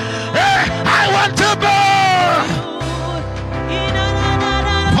 I want to burn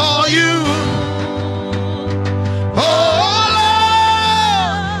for you. Oh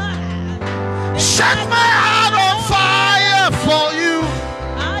Lord, set my heart on fire for you.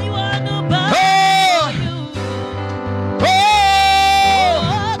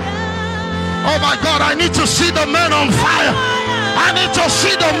 Oh my God, I need to see the men on fire. I need to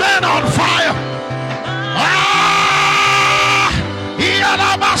see the men on fire.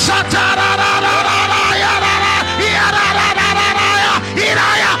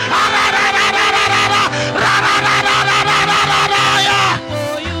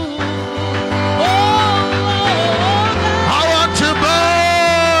 I want to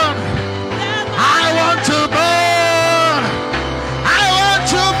burn. I want to burn. I want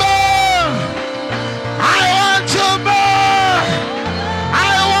to burn. I want to burn.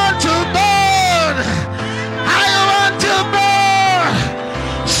 I want to burn. I want to burn.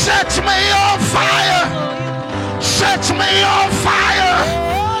 Set me on fire. Set me on fire.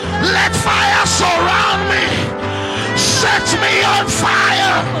 Let fire surround me. Set me on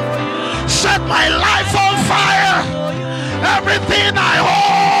fire. Set my life on fire. Everything I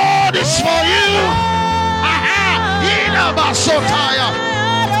hold is for you.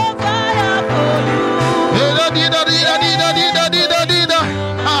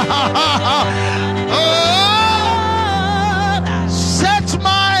 Set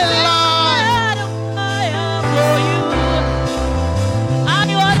my life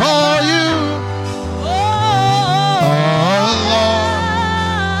for you. Oh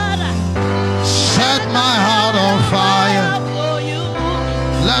Lord, set my heart on fire.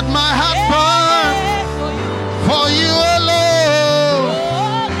 Let my heart burn for you alone.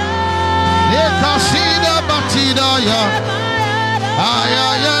 Ekasida batida ya. Ay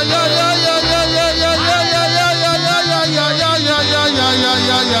ay ay ay ay ay ay ay ay ay ay ay ay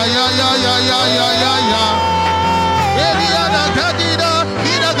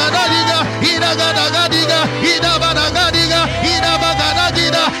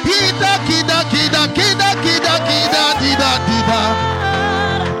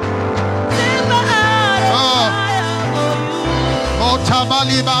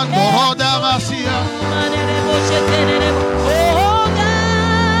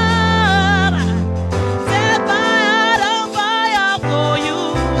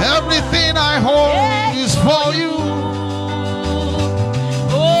Everything I hold is for you.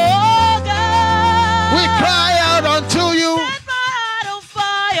 We cry out unto you.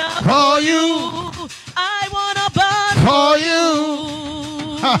 For you. I wanna burn For you.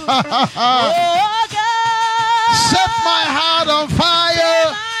 Oh God, Set my heart on fire.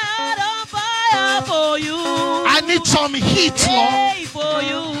 set my heart on fire for you. I need some heat, Lord. Hey, for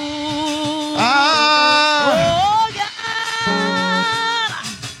you. Ah, Oh God.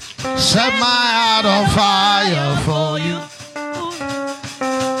 set my heart on fire for you.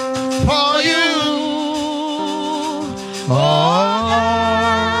 For you. Oh,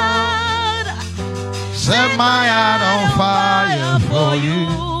 God. set my heart on fire for you.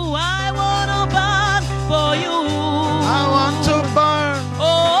 I wanna burn for you. I want to burn. Oh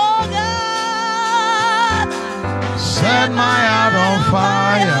God. Set my heart on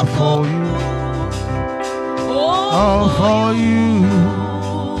fire for you. Oh, for you.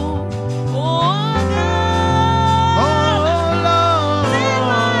 Oh God. Oh, Set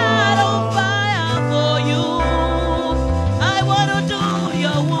my heart on Lord. fire for you. I wanna do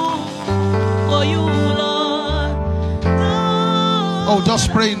your will for you, Lord. Oh, just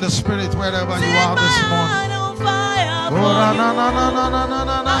pray in the spirit wherever you are this morning. Oh, na na na na na na na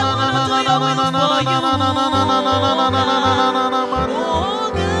na na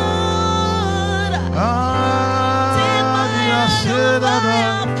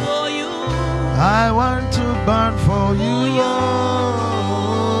I want to burn for you.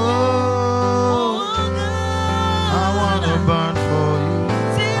 I want to burn for you.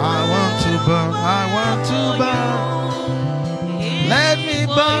 I want to burn. I want to burn. Let me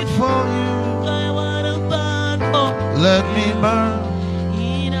burn for you. Let me burn.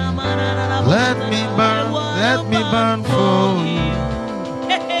 Let me burn. Let me burn for you.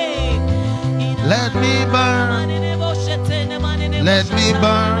 Let me burn. Let me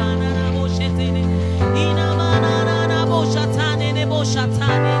burn.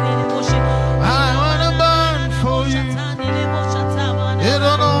 I want to burn for you. You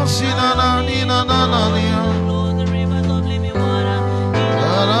don't know, see, na na ni, na na na ni.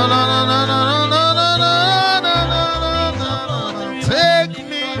 Take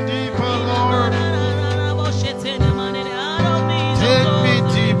me deeper, Lord. Take me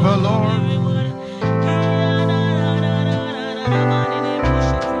deeper, Lord.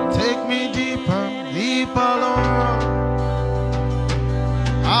 Take me deeper, deeper, Lord.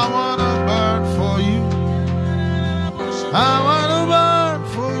 I want to burn for you. I want to burn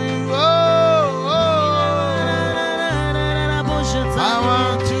for you. Oh, oh. I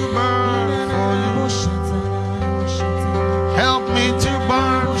want to burn for you. Help me to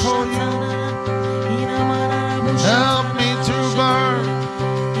burn for you. Help me to burn.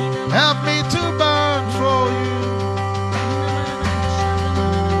 Help me to burn for you.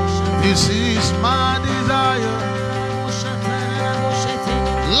 This is my desire.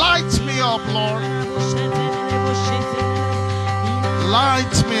 Light me up, Lord.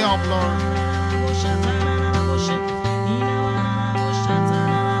 Light me up, Lord.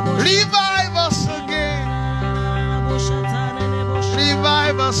 Revive us again.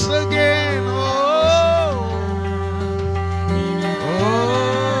 Revive us again. Oh,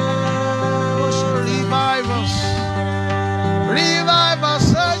 oh, revive us. Revive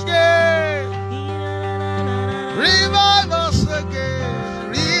us again. Revive us again.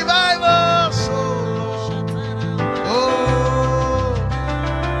 Revive us, oh Lord. Oh,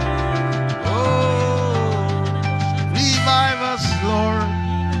 oh, revive us, Lord.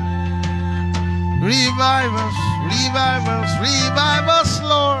 Revive us, revive us, revive us,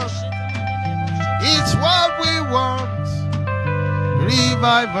 Lord. It's what we want.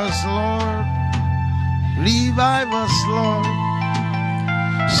 Revive us, Lord. Revive us, Lord.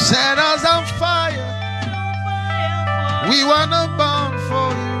 Set us on fire. We want to burn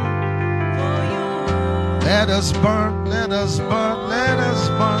for you. Let us burn, let us burn, let us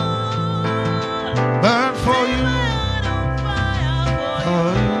burn. Burn for you. For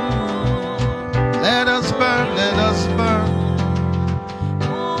you. Let us burn, let us burn.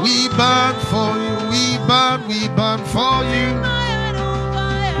 We burn for you, we burn for you.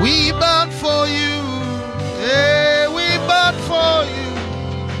 We burn for you. Yeah, we burn for you.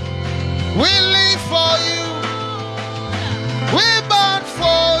 We live for you. We burn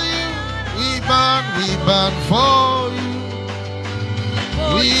for you. We burn for you.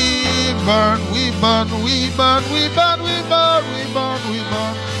 We burn, we burn, we burn, we burn, we burn, we burn, we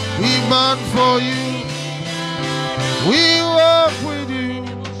burn. We burn for you. We walk with you.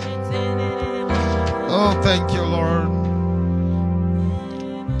 Oh, thank you, Lord.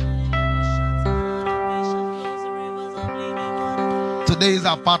 Today is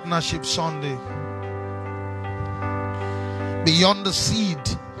our partnership Sunday. Beyond the seed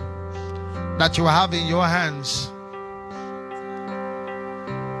that you have in your hands,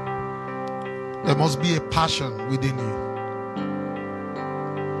 there must be a passion within you.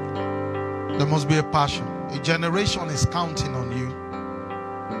 There must be a passion. A generation is counting on you.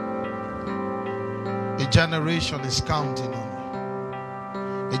 generation is counting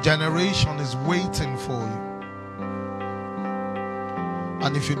on you. A generation is waiting for you.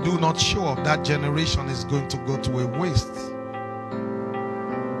 And if you do not show up, that generation is going to go to a waste.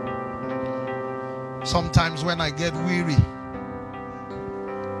 Sometimes when I get weary,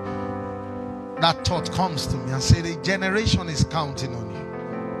 that thought comes to me and say, the generation is counting on you.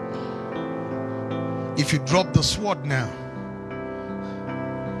 If you drop the sword now,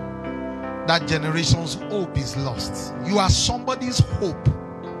 that generation's hope is lost. You are somebody's hope.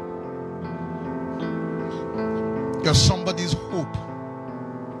 You're somebody's hope.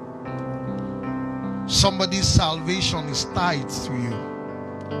 Somebody's salvation is tied to you.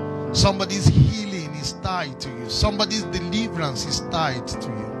 Somebody's healing is tied to you. Somebody's deliverance is tied to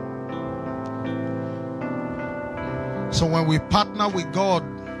you. So when we partner with God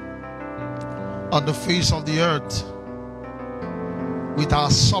on the face of the earth, with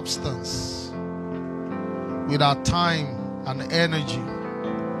our substance, with our time and energy,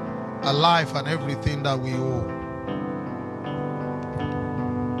 our life and everything that we owe,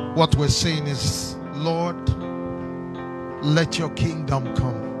 what we're saying is, Lord, let your kingdom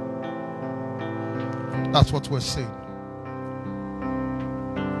come. That's what we're saying.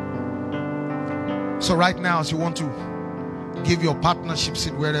 So right now, as you want to give your partnership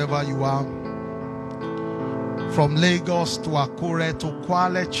seat wherever you are, from Lagos to Akure to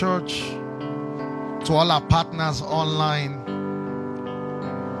Kwale Church, to all our partners online,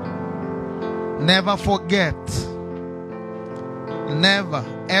 never forget, never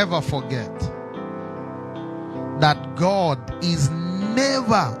ever forget that God is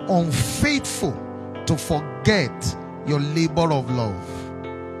never unfaithful to forget your labor of love.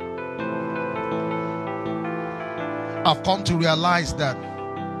 I've come to realize that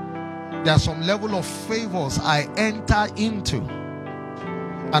there are some level of favors I enter into,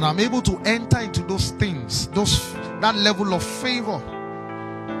 and I'm able to enter into those things, that level of favor,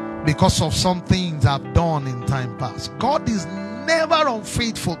 because of some things I've done in time past. God is never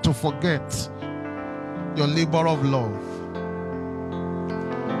unfaithful to forget your labor of love.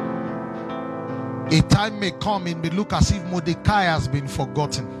 A time may come, it may look as if Mordecai has been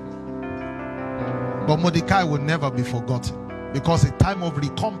forgotten, but Mordecai will never be forgotten, because a time of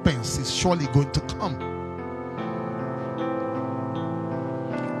recompense is surely going to come.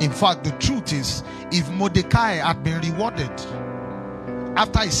 In fact, the truth is, if Mordecai had been rewarded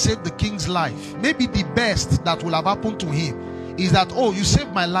after he saved the king's life, maybe the best that will have happened to him is that, oh, you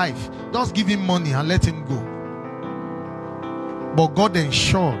saved my life, just give him money and let him go. But God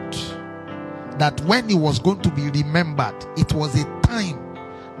ensured that when he was going to be remembered, it was a time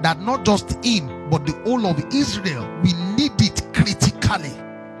that not just him, but the whole of Israel, we need it critically.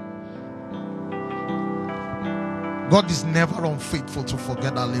 God is never unfaithful to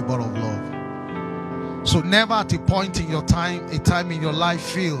forget our labor of love. So never at a point in your time, a time in your life,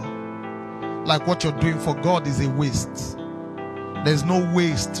 feel like what you're doing for God is a waste. There's no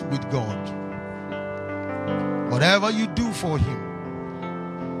waste with God. Whatever you do for him,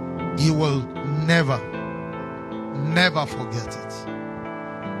 he will never forget it.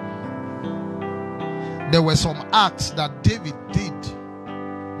 There were some acts that David did,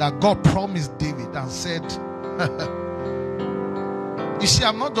 that God promised David and said, you see,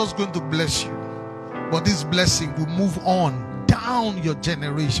 I'm not just going to bless you, but this blessing will move on down your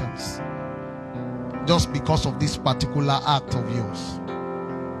generations, just because of this particular act of yours.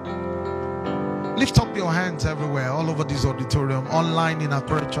 Lift up your hands everywhere, all over this auditorium, online in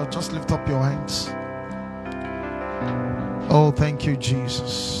Akure Church. Just lift up your hands. Oh, thank you,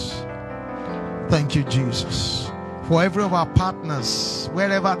 Jesus. Thank you, Jesus. For every of our partners,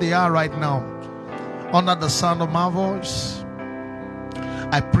 wherever they are right now, under the sound of my voice,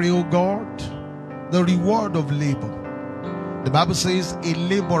 I pray, oh God, the reward of labor. The Bible says a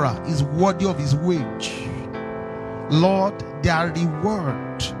laborer is worthy of his wage. Lord, their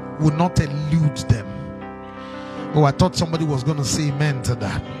reward will not elude them. Oh, I thought somebody was going to say amen to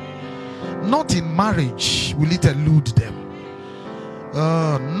that. Not in marriage will it elude them.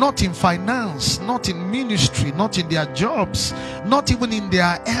 Not in finance, not in ministry, not in their jobs, not even in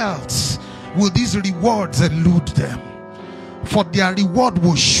their health will these rewards elude them. For their reward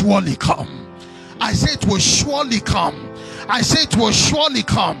will surely come. I say it will surely come. I say it will surely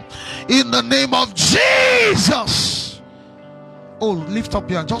come. In the name of Jesus. Oh, lift up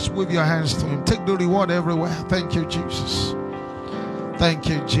your hand. Just wave your hands to him. Take the reward everywhere. Thank you, Jesus. Thank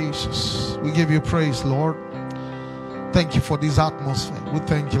you, Jesus. We give you praise, Lord. Thank you for this atmosphere. We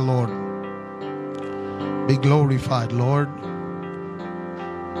thank you, Lord. Be glorified, Lord.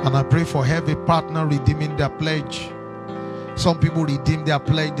 And I pray for every partner redeeming their pledge, Some people redeem their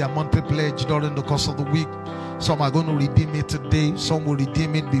pledge, their monthly pledge during the course of the week. Some are going to redeem it today. Some will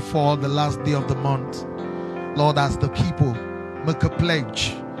redeem it before the last day of the month. Lord, as the people make a pledge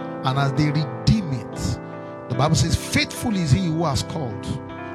and as they redeem it, the Bible says, faithful is he who has called.